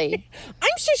lovely.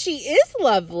 I'm sure she is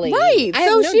lovely. Right. I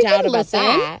have no doubt about listen.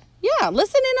 that. Yeah,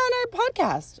 listen in on our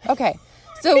podcast. Okay.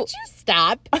 So could you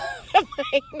stop? I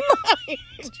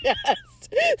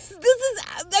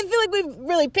feel like we've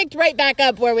really picked right back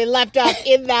up where we left off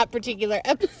in that particular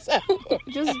episode.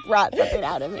 Just brought something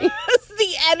out of me.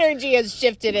 The energy has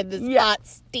shifted in this hot,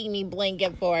 steamy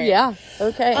blanket form. Yeah.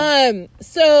 Okay.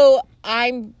 So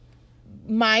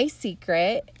my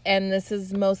secret, and this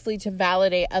is mostly to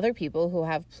validate other people who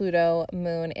have Pluto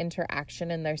moon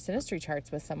interaction in their synastry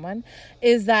charts with someone,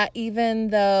 is that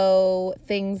even though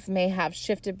things may have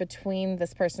shifted between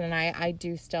this person and I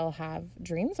do still have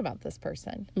dreams about this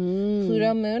person.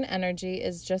 Pluto moon energy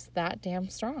is just that damn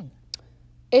strong.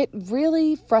 It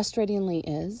really frustratingly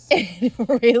is. It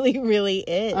really, really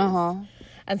is. Uh-huh.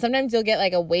 And sometimes you'll get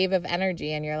like a wave of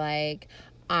energy and you're like,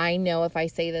 I know if I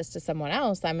say this to someone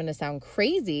else, I'm going to sound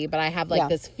crazy, but I have like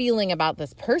this feeling about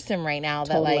this person right now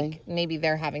that like maybe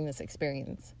they're having this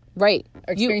experience. Right.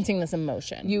 Or experiencing this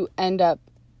emotion. You end up,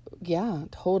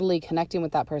 totally connecting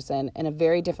with that person in a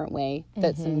very different way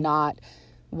that's not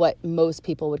what most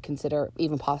people would consider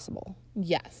even possible.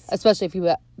 Yes. Especially if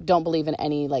you don't believe in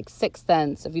any like sixth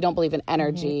sense, if you don't believe in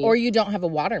energy. Or you don't have a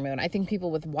water moon. I think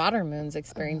people with water moons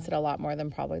experience it a lot more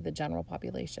than probably the general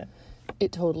population.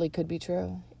 It totally could be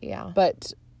true. Yeah.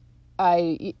 But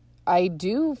I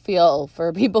do feel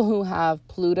for people who have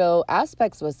Pluto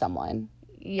aspects with someone,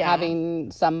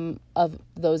 having some of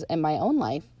those in my own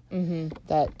life,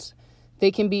 that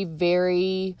they can be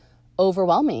very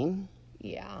overwhelming.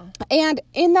 Yeah. And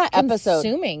in that episode...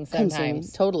 Consuming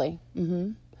sometimes. Totally.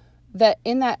 That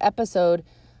in that episode,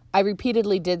 I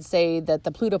repeatedly did say that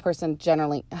the Pluto person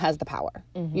generally has the power.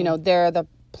 You know, they're the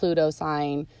Pluto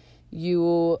sign.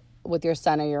 You, with your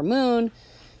sun or your moon,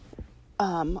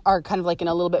 are kind of like in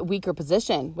a little bit weaker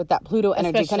position with that Pluto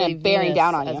energy Especially kind of bearing Venus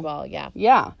down on as you. well, yeah.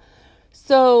 Yeah.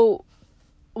 So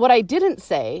what I didn't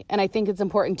say, and I think it's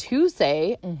important to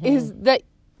say, is that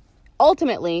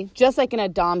ultimately, just like in a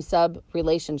dom-sub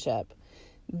relationship,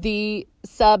 the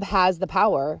sub has the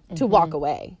power to walk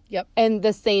away. Yep. And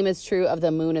the same is true of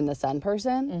the moon and the sun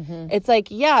person. It's like,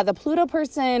 the Pluto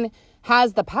person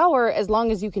has the power as long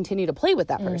as you continue to play with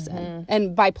that person.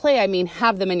 And by play, I mean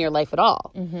have them in your life at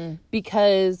all.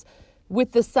 Because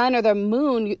with the sun or the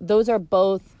moon, those are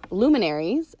both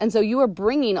luminaries. And so you are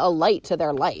bringing a light to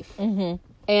their life.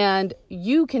 And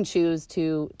you can choose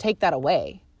to take that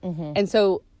away. And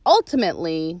so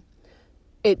ultimately,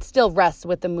 it still rests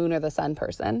with the moon or the sun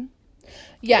person.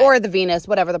 Yeah. Or the Venus,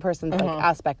 whatever the person's like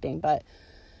aspecting. But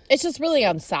it's just really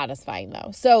unsatisfying,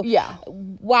 though. So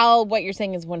while what you're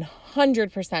saying is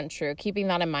 100% true, keeping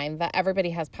that in mind, that everybody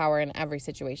has power in every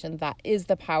situation, that is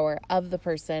the power of the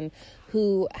person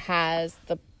who has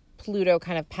the Pluto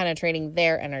kind of penetrating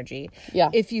their energy. Yeah.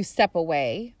 If you step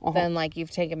away, then like you've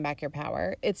taken back your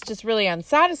power. It's just really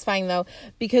unsatisfying, though,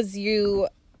 because you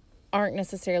aren't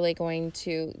necessarily going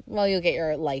to, you'll get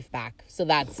your life back. So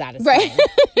that's satisfying. Right.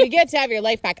 You get to have your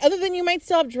life back. Other than you might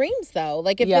still have dreams, though.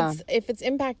 Like if it's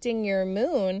impacting your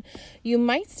moon, you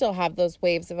might still have those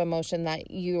waves of emotion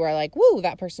that you are like, woo,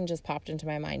 that person just popped into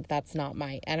my mind. That's not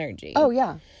my energy. Oh,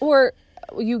 yeah. Or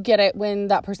you get it when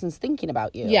that person's thinking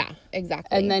about you. Yeah,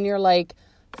 exactly. And then you're like,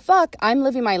 fuck, I'm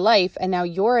living my life and now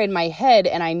you're in my head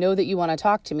and I know that you want to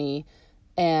talk to me.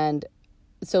 And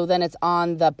so then it's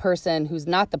on the person who's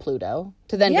not the Pluto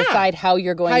to then decide how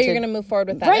you're going to move forward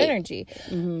with that energy.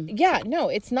 Yeah, no,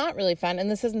 it's not really fun.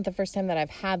 And this isn't the first time that I've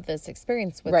had this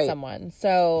experience with someone.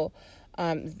 So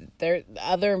there are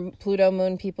other Pluto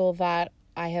moon people that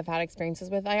I have had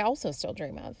experiences with, I also still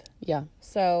dream of. Yeah.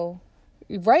 So.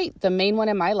 Right. The main one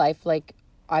in my life, like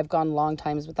I've gone long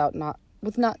times without not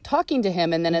talking to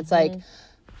him. And then it's like,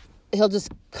 he'll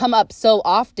just come up so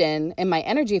often in my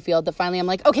energy field that finally I'm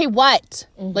like, okay, what?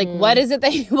 Like, what is it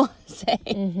that you want to say?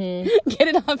 Get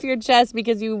it off your chest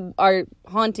because you are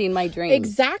haunting my dreams.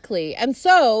 Exactly. And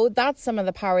so that's some of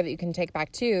the power that you can take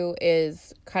back too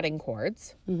is cutting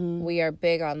cords. We are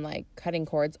big on like cutting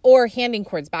cords or handing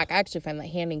cords back. I actually find that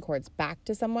handing cords back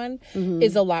to someone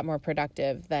is a lot more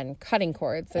productive than cutting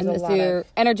cords. There's and a lot of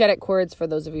energetic cords, for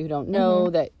those of you who don't know,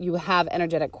 that you have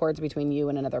energetic cords between you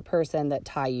and another person that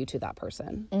tie you to that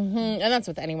person. And that's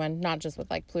with anyone, not just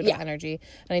with like Pluto energy.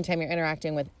 Anytime you're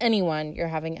interacting with anyone, you're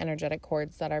having energetic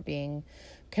cords that are being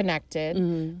connected.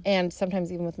 And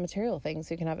sometimes even with material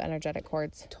things, you can have energetic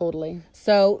cords. Totally.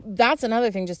 So that's another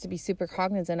thing just to be super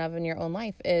cognizant of in your own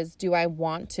life is, do I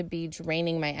want to be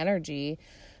draining my energy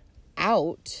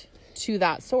out to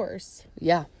that source?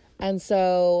 Yeah. And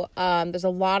so there's a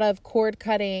lot of cord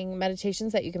cutting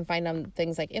meditations that you can find on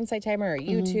things like Insight Timer or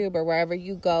YouTube or wherever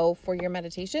you go for your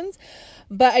meditations.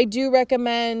 But I do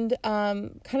recommend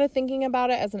kind of thinking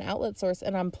about it as an outlet source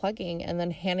and unplugging and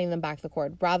then handing them back the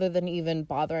cord rather than even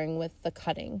bothering with the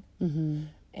cutting.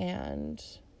 And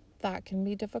that can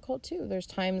be difficult too. There's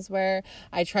times where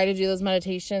I try to do those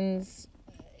meditations.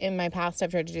 In my past,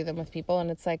 I've tried to do them with people, and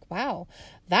it's like, wow,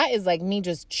 that is like me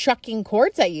just chucking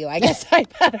cords at you. I guess I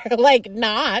better like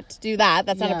not do that.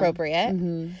 That's not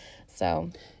appropriate. So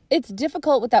it's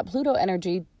difficult with that Pluto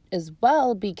energy as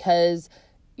well because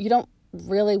you don't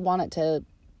really want to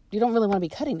be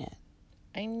cutting it.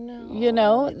 I know. You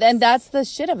know, and that's the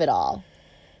shit of it all.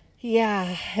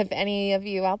 Yeah, if any of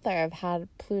you out there have had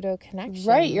Pluto connections.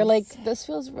 Right, you're like, this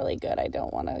feels really good. I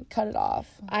don't want to cut it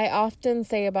off. I often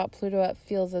say about Pluto, it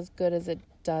feels as good as it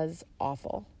does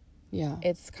awful. Yeah.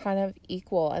 It's kind of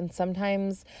equal. And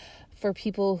sometimes for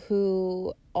people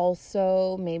who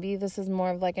also, maybe this is more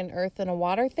of like an earth and a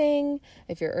water thing,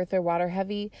 if you're earth or water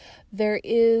heavy, there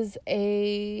is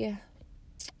a,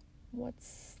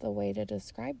 what's the way to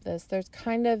describe this? There's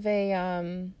kind of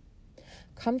a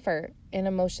comfort in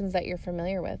emotions that you're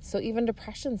familiar with. So even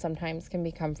depression sometimes can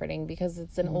be comforting because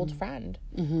it's an old friend.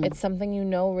 It's something you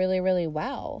know really, really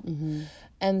well.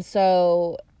 And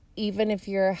so even if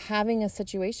you're having a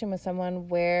situation with someone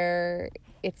where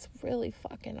it's really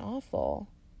fucking awful,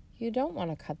 you don't want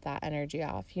to cut that energy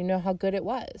off. You know how good it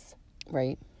was.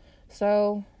 Right.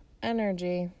 So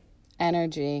energy.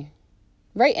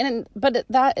 Right. But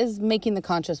that is making the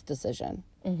conscious decision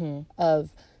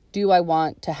of, do I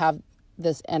want to have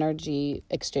this energy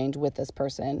exchange with this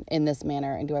person in this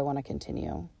manner, and do I want to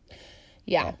continue?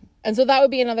 Yeah. And so that would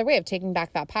be another way of taking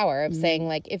back that power of saying,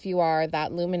 like, if you are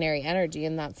that luminary energy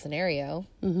in that scenario,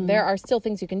 there are still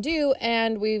things you can do.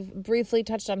 And we've briefly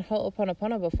touched on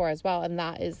Ho'oponopono before as well. And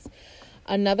that is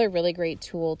another really great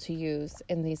tool to use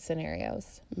in these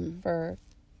scenarios for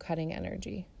cutting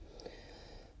energy.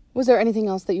 Was there anything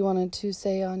else that you wanted to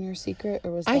say on your secret,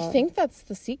 or was that... I think that's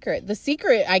the secret. The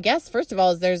secret, I guess, first of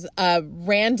all, is there's a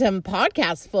random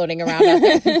podcast floating around out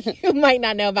there that you might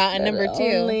not know about. And number two,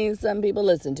 only some people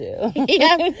listen to.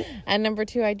 Yeah. And number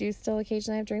two, I do still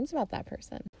occasionally have dreams about that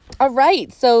person. All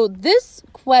right. So this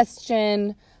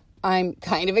question, I'm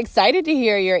kind of excited to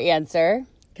hear your answer.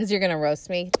 Because you're going to roast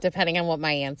me, depending on what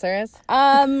my answer is.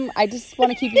 I just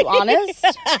want to keep you honest.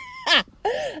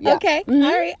 Yeah. Okay. All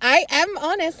right. I am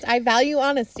honest. I value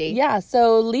honesty. Yeah.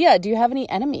 So, Leah, do you have any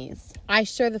enemies? I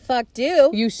sure the fuck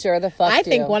do. You sure the fuck do. I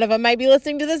think one of them might be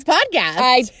listening to this podcast.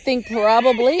 I think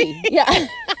probably. Yeah.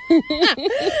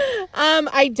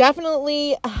 I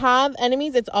definitely have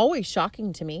enemies. It's always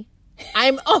shocking to me.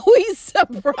 I'm always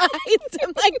surprised.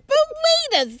 I'm like, but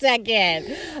wait a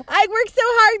second. I work so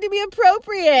hard to be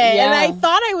appropriate. Yeah. And I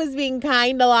thought I was being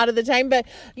kind a lot of the time. But,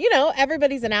 you know,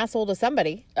 everybody's an asshole to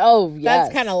somebody. Oh, yes.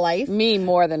 That's kind of life. Me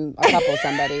more than a couple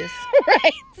somebodies.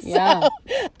 Right. Yeah. So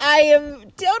I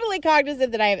am totally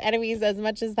cognizant that I have enemies, as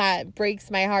much as that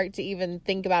breaks my heart to even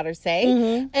think about or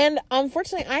say. And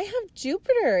unfortunately, I have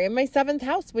Jupiter in my 7th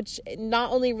house, which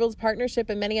not only rules partnership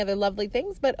and many other lovely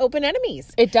things, but open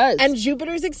enemies. It does. And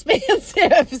Jupiter's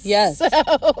expansive. Yes.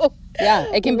 So,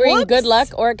 yeah. It can bring good whoops. luck,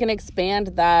 or it can expand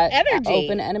that Energy.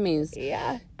 open enemies.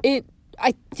 Yeah.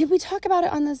 Did we talk about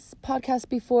it on this podcast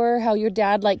before? How your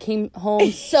dad came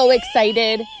home so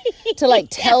excited to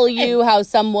tell you how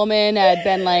some woman had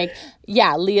been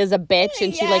yeah, Leah's a bitch,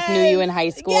 and she knew you in high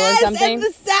school or something. And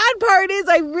the sad part is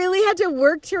I really had to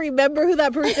work to remember who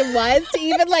that person was to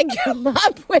even come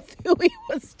up with who he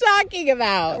was talking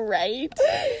about. Right?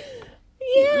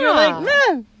 Yeah. You're like,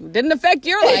 nah, didn't affect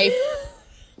your life.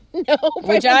 No,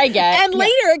 Which I get. And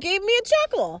later it gave me a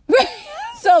chuckle.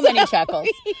 So many chuckles.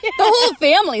 Yeah. The whole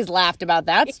family's laughed about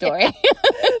that story.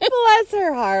 Bless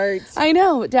her heart. I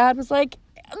know. Dad was like,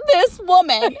 this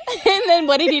woman. And then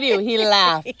what did he do? He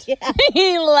laughed. Yeah.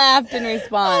 He laughed in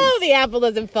response. Oh, the apple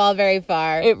doesn't fall very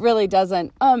far. It really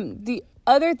doesn't. The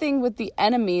other thing with the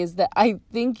enemies that I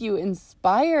think you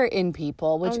inspire in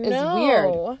people, which is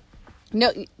weird.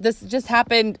 No, this just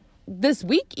happened this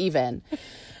week even.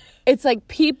 It's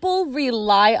people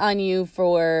rely on you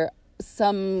for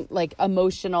some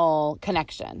emotional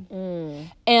connection.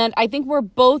 And I think we're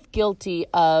both guilty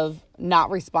of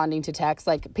not responding to texts.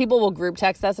 People will group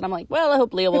text us and I'm like, well, I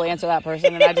hope Leah will answer that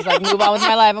person. And I just move on with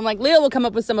my life. I'm like, Leah will come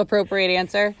up with some appropriate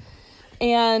answer.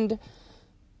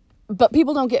 But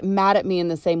people don't get mad at me in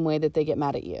the same way that they get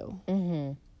mad at you.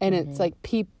 And it's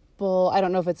people, I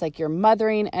don't know if it's your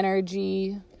mothering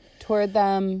energy toward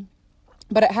them.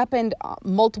 But it happened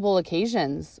multiple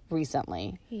occasions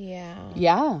recently. Yeah.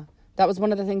 Yeah. That was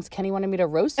one of the things Kenny wanted me to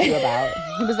roast you about.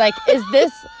 He was like, is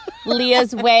this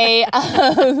Leah's way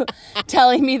of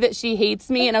telling me that she hates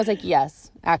me? And I was like, yes.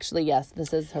 Actually, yes.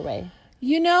 This is her way.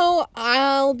 You know,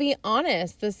 I'll be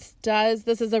honest. This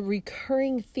is a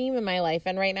recurring theme in my life.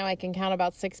 And right now I can count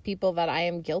about 6 people that I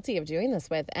am guilty of doing this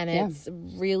with. And it's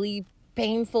really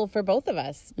painful for both of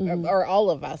us. Or all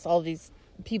of us. All these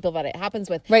people that it happens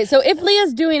with. Right. So if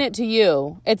Leah's doing it to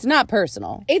you, it's not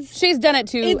personal. She's done it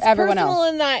to everyone else. It's personal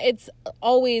in that it's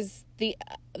always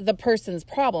the person's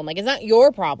problem. It's not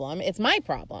your problem. It's my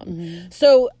problem.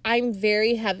 So I'm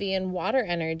very heavy in water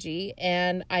energy,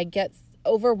 and I get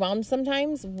overwhelmed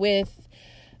sometimes with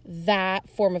that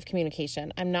form of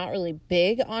communication. I'm not really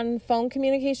big on phone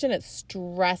communication. It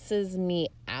stresses me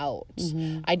out.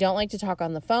 I don't like to talk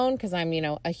on the phone because I'm,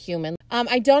 a human.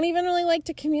 I don't even really like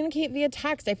to communicate via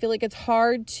text. I feel like it's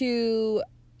hard to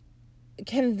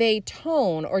convey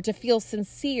tone or to feel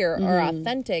sincere or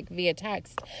authentic via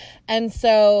text. And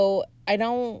so I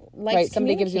don't like to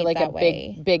somebody gives you like a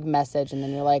way. big message and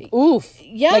then you're like, oof.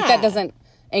 Yeah. Like that doesn't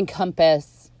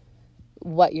encompass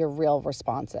what your real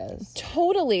response is.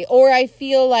 Totally. Or I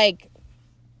feel like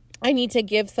I need to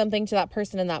give something to that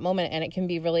person in that moment, and it can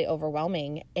be really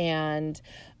overwhelming. And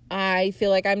I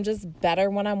feel like I'm just better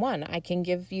one-on-one. I can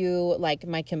give you like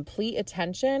my complete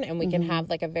attention, and we can have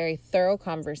like a very thorough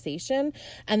conversation.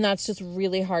 And that's just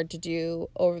really hard to do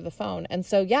over the phone. And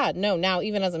so, yeah, no, now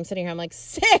even as I'm sitting here, I'm like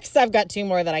 6, I've got 2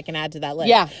 more that I can add to that list.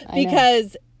 Yeah,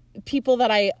 because people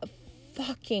that I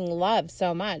fucking love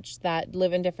so much that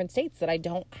live in different states that I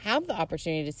don't have the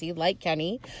opportunity to see, like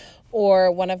Kenny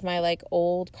or one of my like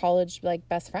old college like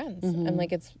best friends. And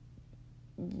like it's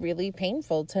really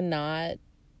painful to not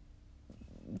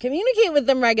communicate with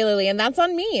them regularly, and that's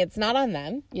on me. It's not on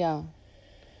them. Yeah.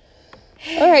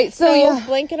 All right, so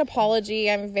blanket apology.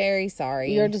 I'm very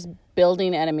sorry. You're just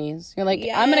building enemies. You're like,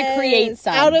 I'm going to create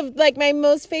some out of like my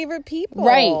most favorite people.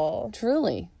 Right.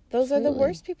 Truly. Those are the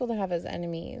worst people to have as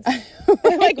enemies.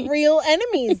 They're like real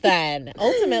enemies then,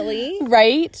 ultimately.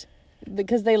 Right?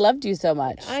 Because they loved you so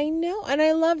much. I know, and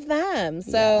I love them.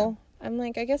 So I'm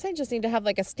like, I guess I just need to have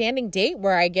like a standing date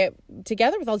where I get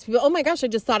together with all these people. Oh my gosh, I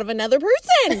just thought of another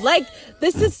person. Like,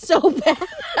 this is so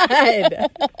bad.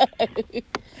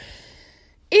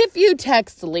 If you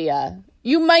text Leah,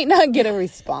 you might not get a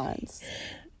response.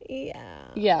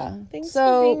 Yeah. Thanks so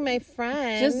for being my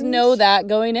friend. Just know that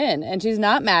going in. And she's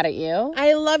not mad at you.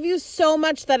 I love you so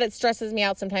much that it stresses me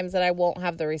out sometimes that I won't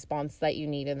have the response that you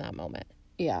need in that moment.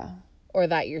 Yeah. Or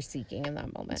that you're seeking in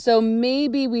that moment. So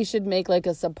maybe we should make like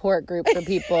a support group for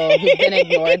people who've been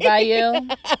ignored by you.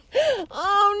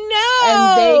 Oh no.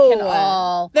 And they can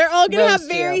all They're all going to have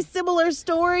roast very you. similar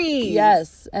stories.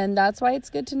 Yes. And that's why it's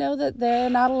good to know that they're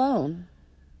not alone.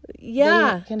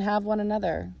 Yeah. They can have one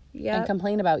another. Yep. And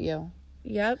complain about you.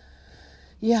 Yep.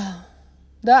 Yeah.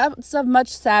 That's a much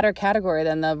sadder category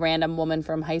than the random woman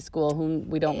from high school whom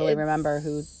we don't really remember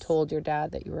who told your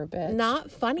dad that you were a bitch. Not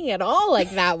funny at all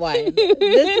like that one.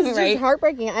 This is just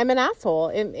heartbreaking. I'm an asshole.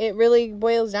 It really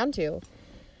boils down to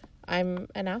I'm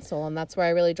an asshole, and that's where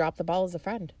I really drop the ball as a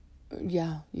friend.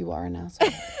 Yeah, you are an asshole.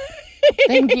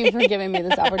 Thank you for giving me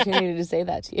this opportunity to say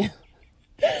that to you.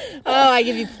 Oh, I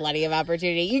give you plenty of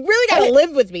opportunity. You really got to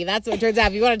live with me. That's what it turns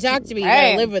out. If you want to talk to me, you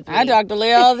got to live with me. I talk to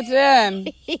Leah all the time.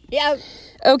 Yep.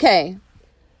 Okay.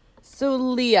 So,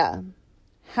 Leah,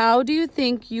 how do you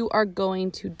think you are going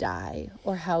to die?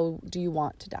 Or how do you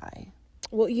want to die?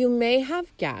 Well, you may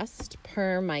have guessed,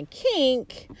 per my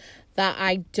kink, that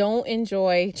I don't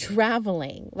enjoy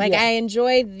traveling. Like, I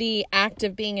enjoy the act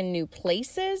of being in new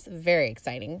places. Very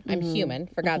exciting. I'm human,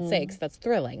 for God's sakes. That's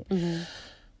thrilling.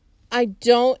 I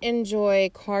don't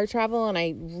enjoy car travel, and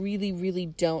I really, really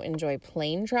don't enjoy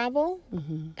plane travel.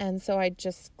 And so I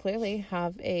just clearly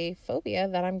have a phobia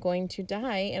that I'm going to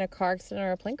die in a car accident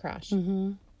or a plane crash.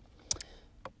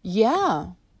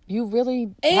 Yeah. You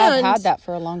really have had that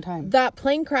for a long time. That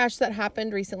plane crash that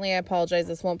happened recently, I apologize,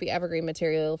 this won't be evergreen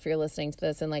material if you're listening to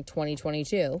this in like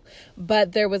 2022.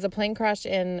 But there was a plane crash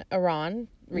in Iran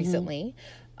recently.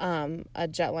 A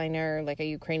jetliner, like a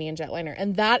Ukrainian jetliner.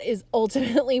 And that is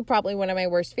ultimately probably one of my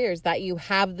worst fears, that you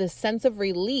have this sense of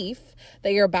relief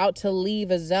that you're about to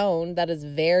leave a zone that is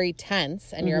very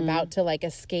tense and you're about to like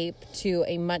escape to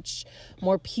a much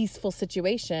more peaceful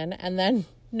situation. And then,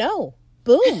 no,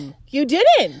 boom, you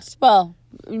didn't. Well,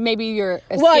 maybe your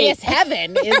escape. Well, yes,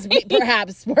 heaven is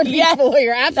perhaps more peaceful in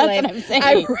your afterlife. That's what I'm saying.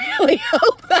 I really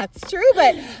hope that's true,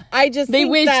 but I just they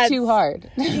think wish that's, too hard.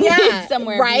 Yeah,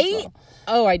 somewhere right? peaceful.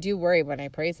 Oh, I do worry when I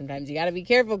pray sometimes. You got to be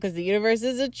careful because the universe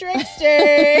is a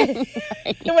trickster.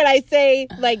 When I say,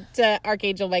 like, to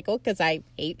Archangel Michael, because I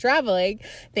hate traveling,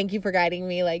 thank you for guiding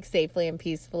me, like, safely and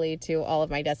peacefully to all of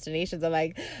my destinations. I'm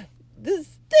like,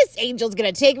 this angel's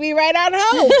going to take me right on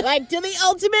home, like, to the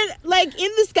ultimate, like,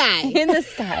 in the sky. In the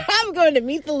sky. I'm going to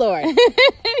meet the Lord.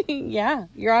 Yeah,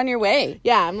 you're on your way.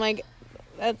 Yeah, I'm like,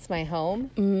 that's my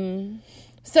home.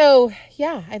 So,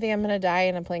 yeah, I think I'm going to die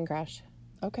in a plane crash.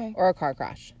 Okay. Or a car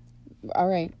crash. All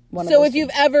right. So if you've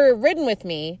ever ridden with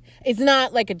me, it's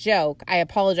not like a joke. I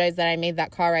apologize that I made that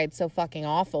car ride so fucking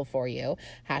awful for you.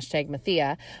 Hashtag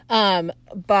Mathia.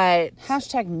 But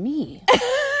hashtag me.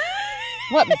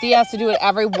 What? Mathia has to do it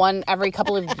every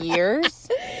couple of years?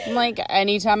 I'm like,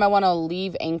 anytime I want to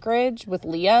leave Anchorage with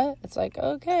Leah, it's like,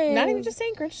 okay. Not even just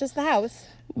Anchorage, just the house.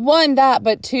 One, that,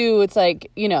 but two, it's like,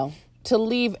 you know, to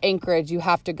leave Anchorage, you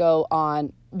have to go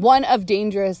on one of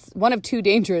two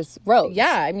dangerous roads.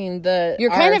 Yeah, I mean, You're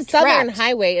kind of Southern trapped.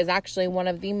 Highway is actually one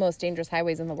of the most dangerous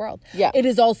highways in the world. Yeah. It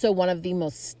is also one of the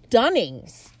most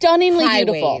Stunningly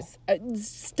beautiful. highways.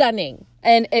 Stunning.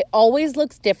 And it always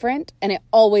looks different, and it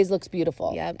always looks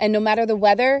beautiful. Yep. And no matter the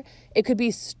weather, it could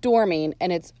be storming,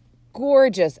 and it's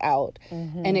gorgeous out.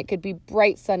 And it could be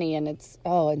bright sunny, and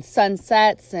and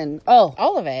sunsets, and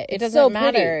All of it. It doesn't so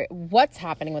matter what's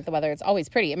happening with the weather. It's always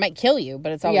pretty. It might kill you,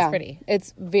 but it's always pretty.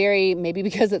 It's maybe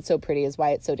because it's so pretty is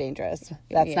why it's so dangerous.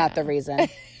 That's not the reason.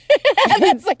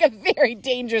 That's like a very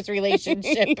dangerous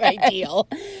relationship ideal.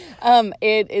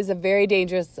 It is a very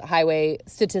dangerous highway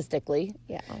statistically.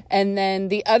 Yeah. And then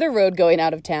the other road going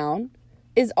out of town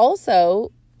is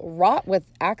also wrought with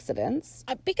accidents.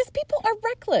 Because people are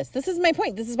reckless. This is my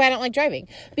point. This is why I don't like driving.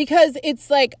 Because it's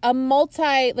like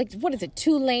what is it?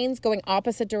 2 lanes going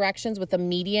opposite directions with a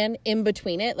median in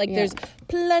between it. There's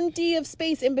plenty of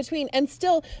space in between. And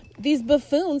still, these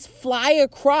buffoons fly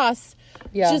across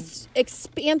just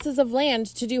expanses of land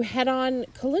to do head-on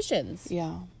collisions.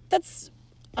 Yeah. That's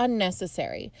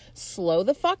unnecessary. Slow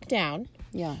the fuck down.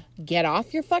 Yeah. Get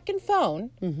off your fucking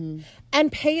phone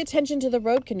and pay attention to the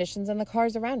road conditions and the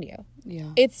cars around you.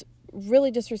 Yeah. It's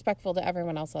really disrespectful to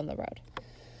everyone else on the road.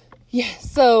 Yeah.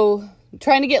 So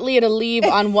trying to get Leah to leave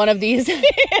on one of these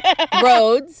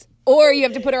roads, or you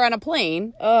have to put her on a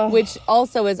plane, which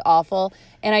also is awful.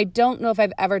 And I don't know if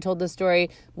I've ever told this story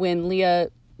when Leah,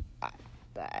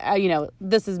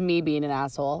 this is me being an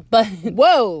asshole, but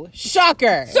Whoa,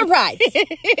 shocker. surprise.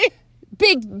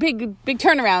 Big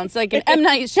turnaround. It's like an M.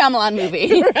 Night Shyamalan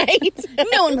movie. Right?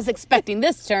 No one was expecting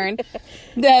this turn.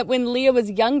 That when Leah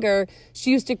was younger, she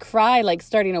used to cry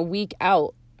starting a week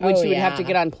out when she would have to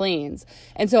get on planes.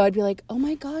 And so I'd be like, oh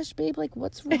my gosh, babe,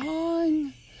 what's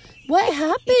wrong? What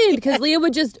happened? Because Leah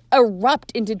would just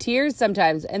erupt into tears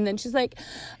sometimes. And then she's like,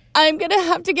 I'm going to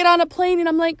have to get on a plane. And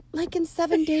I'm like in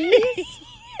 7 days?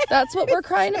 That's what we're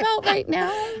crying about right now.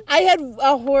 I had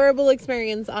a horrible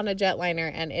experience on a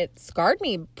jetliner, and it scarred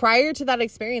me. Prior to that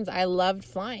experience, I loved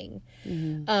flying.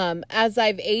 As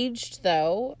I've aged,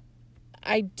 though,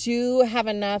 I do have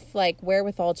enough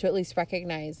wherewithal to at least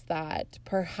recognize that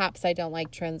perhaps I don't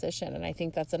like transition, and I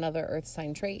think that's another earth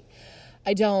sign trait.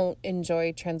 I don't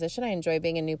enjoy transition. I enjoy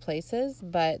being in new places,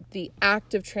 but the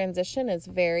act of transition is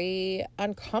very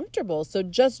uncomfortable. So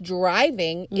just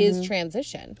driving is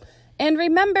transition. And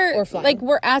remember, Or flying.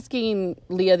 we're asking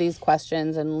Leah these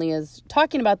questions and Leah's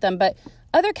talking about them, but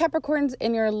other Capricorns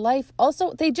in your life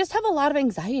also, they just have a lot of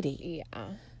anxiety. Yeah.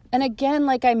 And again,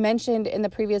 like I mentioned in the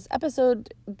previous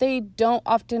episode, they don't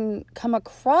often come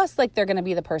across like they're going to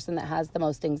be the person that has the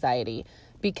most anxiety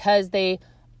because they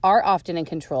are often in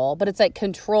control, but it's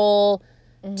control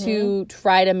to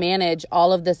try to manage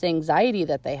all of this anxiety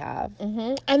that they have.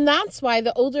 And that's why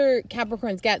the older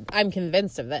Capricorns get, I'm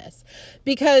convinced of this,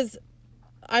 because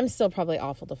I'm still probably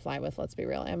awful to fly with, let's be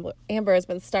real. Amber has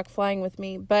been stuck flying with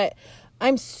me, but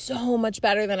I'm so much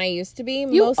better than I used to be.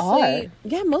 You are.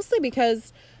 Yeah, mostly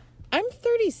because I'm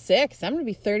 36. I'm going to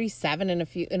be 37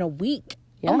 in a week.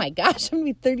 Yeah. Oh my gosh, I'm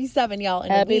going to be 37, y'all,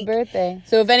 in a Happy week. birthday.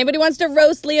 So if anybody wants to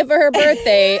roast Leah for her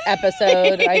birthday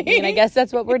episode, I guess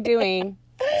that's what we're doing.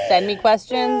 Send me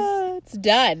questions. It's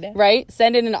done. Right?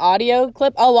 Send in an audio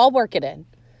clip. Oh, I'll work it in.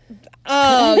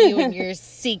 Oh, you and your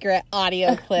secret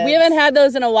audio clips. We haven't had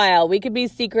those in a while. We could be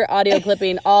secret audio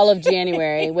clipping all of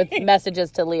January with messages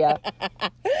to Leah.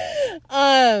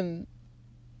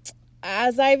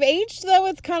 As I've aged, though,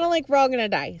 it's kind of like we're all going to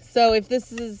die. So if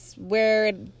this is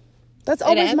where That's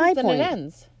always ends, my then point. it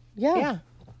ends. Yeah.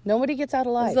 Nobody gets out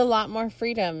alive. There's a lot more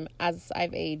freedom as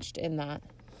I've aged in that.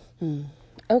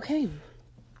 Okay.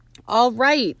 All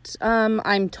right.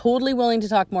 I'm totally willing to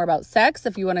talk more about sex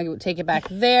if you want to take it back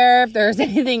there. If there's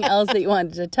anything else that you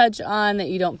wanted to touch on that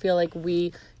you don't feel like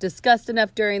we discussed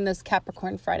enough during this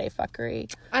Capricorn Friday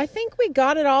fuckery. I think we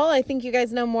got it all. I think you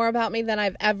guys know more about me than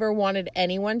I've ever wanted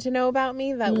anyone to know about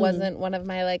me that wasn't one of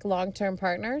my long-term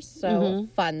partners. So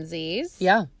funsies.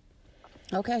 Yeah.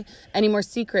 Okay. Any more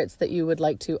secrets that you would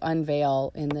like to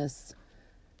unveil in this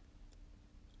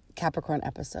Capricorn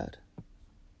episode?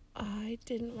 I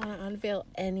didn't want to unveil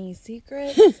any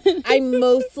secrets. I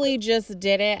mostly just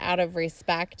did it out of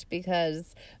respect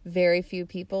because very few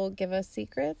people give us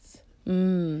secrets.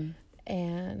 And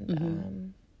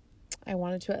I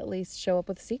wanted to at least show up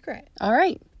with a secret. All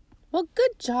right. Well,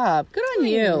 good job. Good on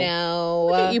you. No.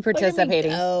 Look at you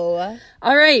participating. All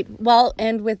right. Well,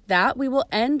 and with that, we will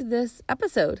end this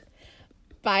episode.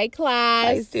 Bye,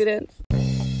 class. Bye, students.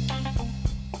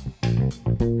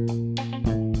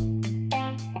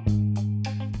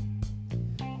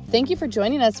 Thank you for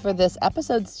joining us for this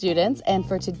episode, students. And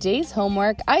for today's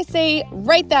homework, I say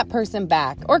write that person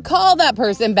back or call that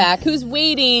person back who's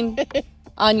waiting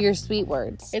on your sweet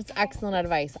words. It's excellent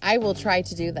advice. I will try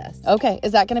to do this. Okay.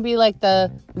 Is that going to be like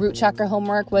the root chakra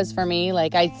homework was for me?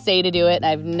 Like I say to do it and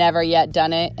I've never yet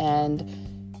done it. And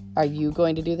are you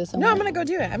going to do this homework? No, I'm going to go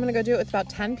do it. I'm going to go do it with about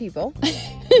 10 people.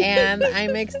 And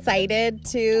I'm excited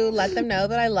to let them know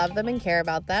that I love them and care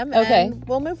about them. Okay. And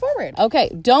we'll move forward. Okay.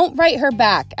 Don't write her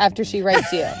back after she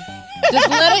writes you. Just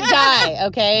let it die,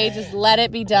 okay? Just let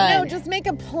it be done. No, just make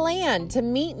a plan to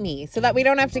meet me so that we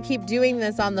don't have to keep doing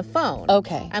this on the phone.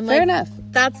 Okay. I'm Fair like, enough.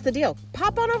 That's the deal.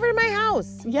 Pop on over to my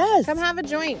house. Yes. Come have a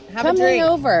joint. Have Come a drink. hang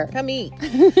over. Come eat.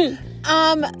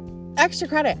 Extra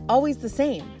credit, always the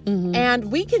same. Mm-hmm.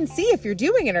 And we can see if you're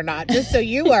doing it or not, just so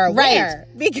you are aware.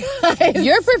 Right. Because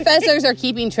your professors are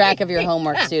keeping track of your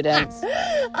homework, students.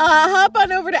 Hop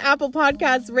on over to Apple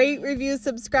Podcasts, rate, review,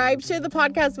 subscribe, share the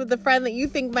podcast with a friend that you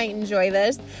think might enjoy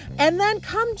this, and then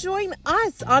come join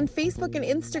us on Facebook and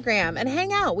Instagram and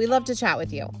hang out. We love to chat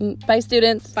with you. Bye,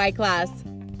 students. Bye, class.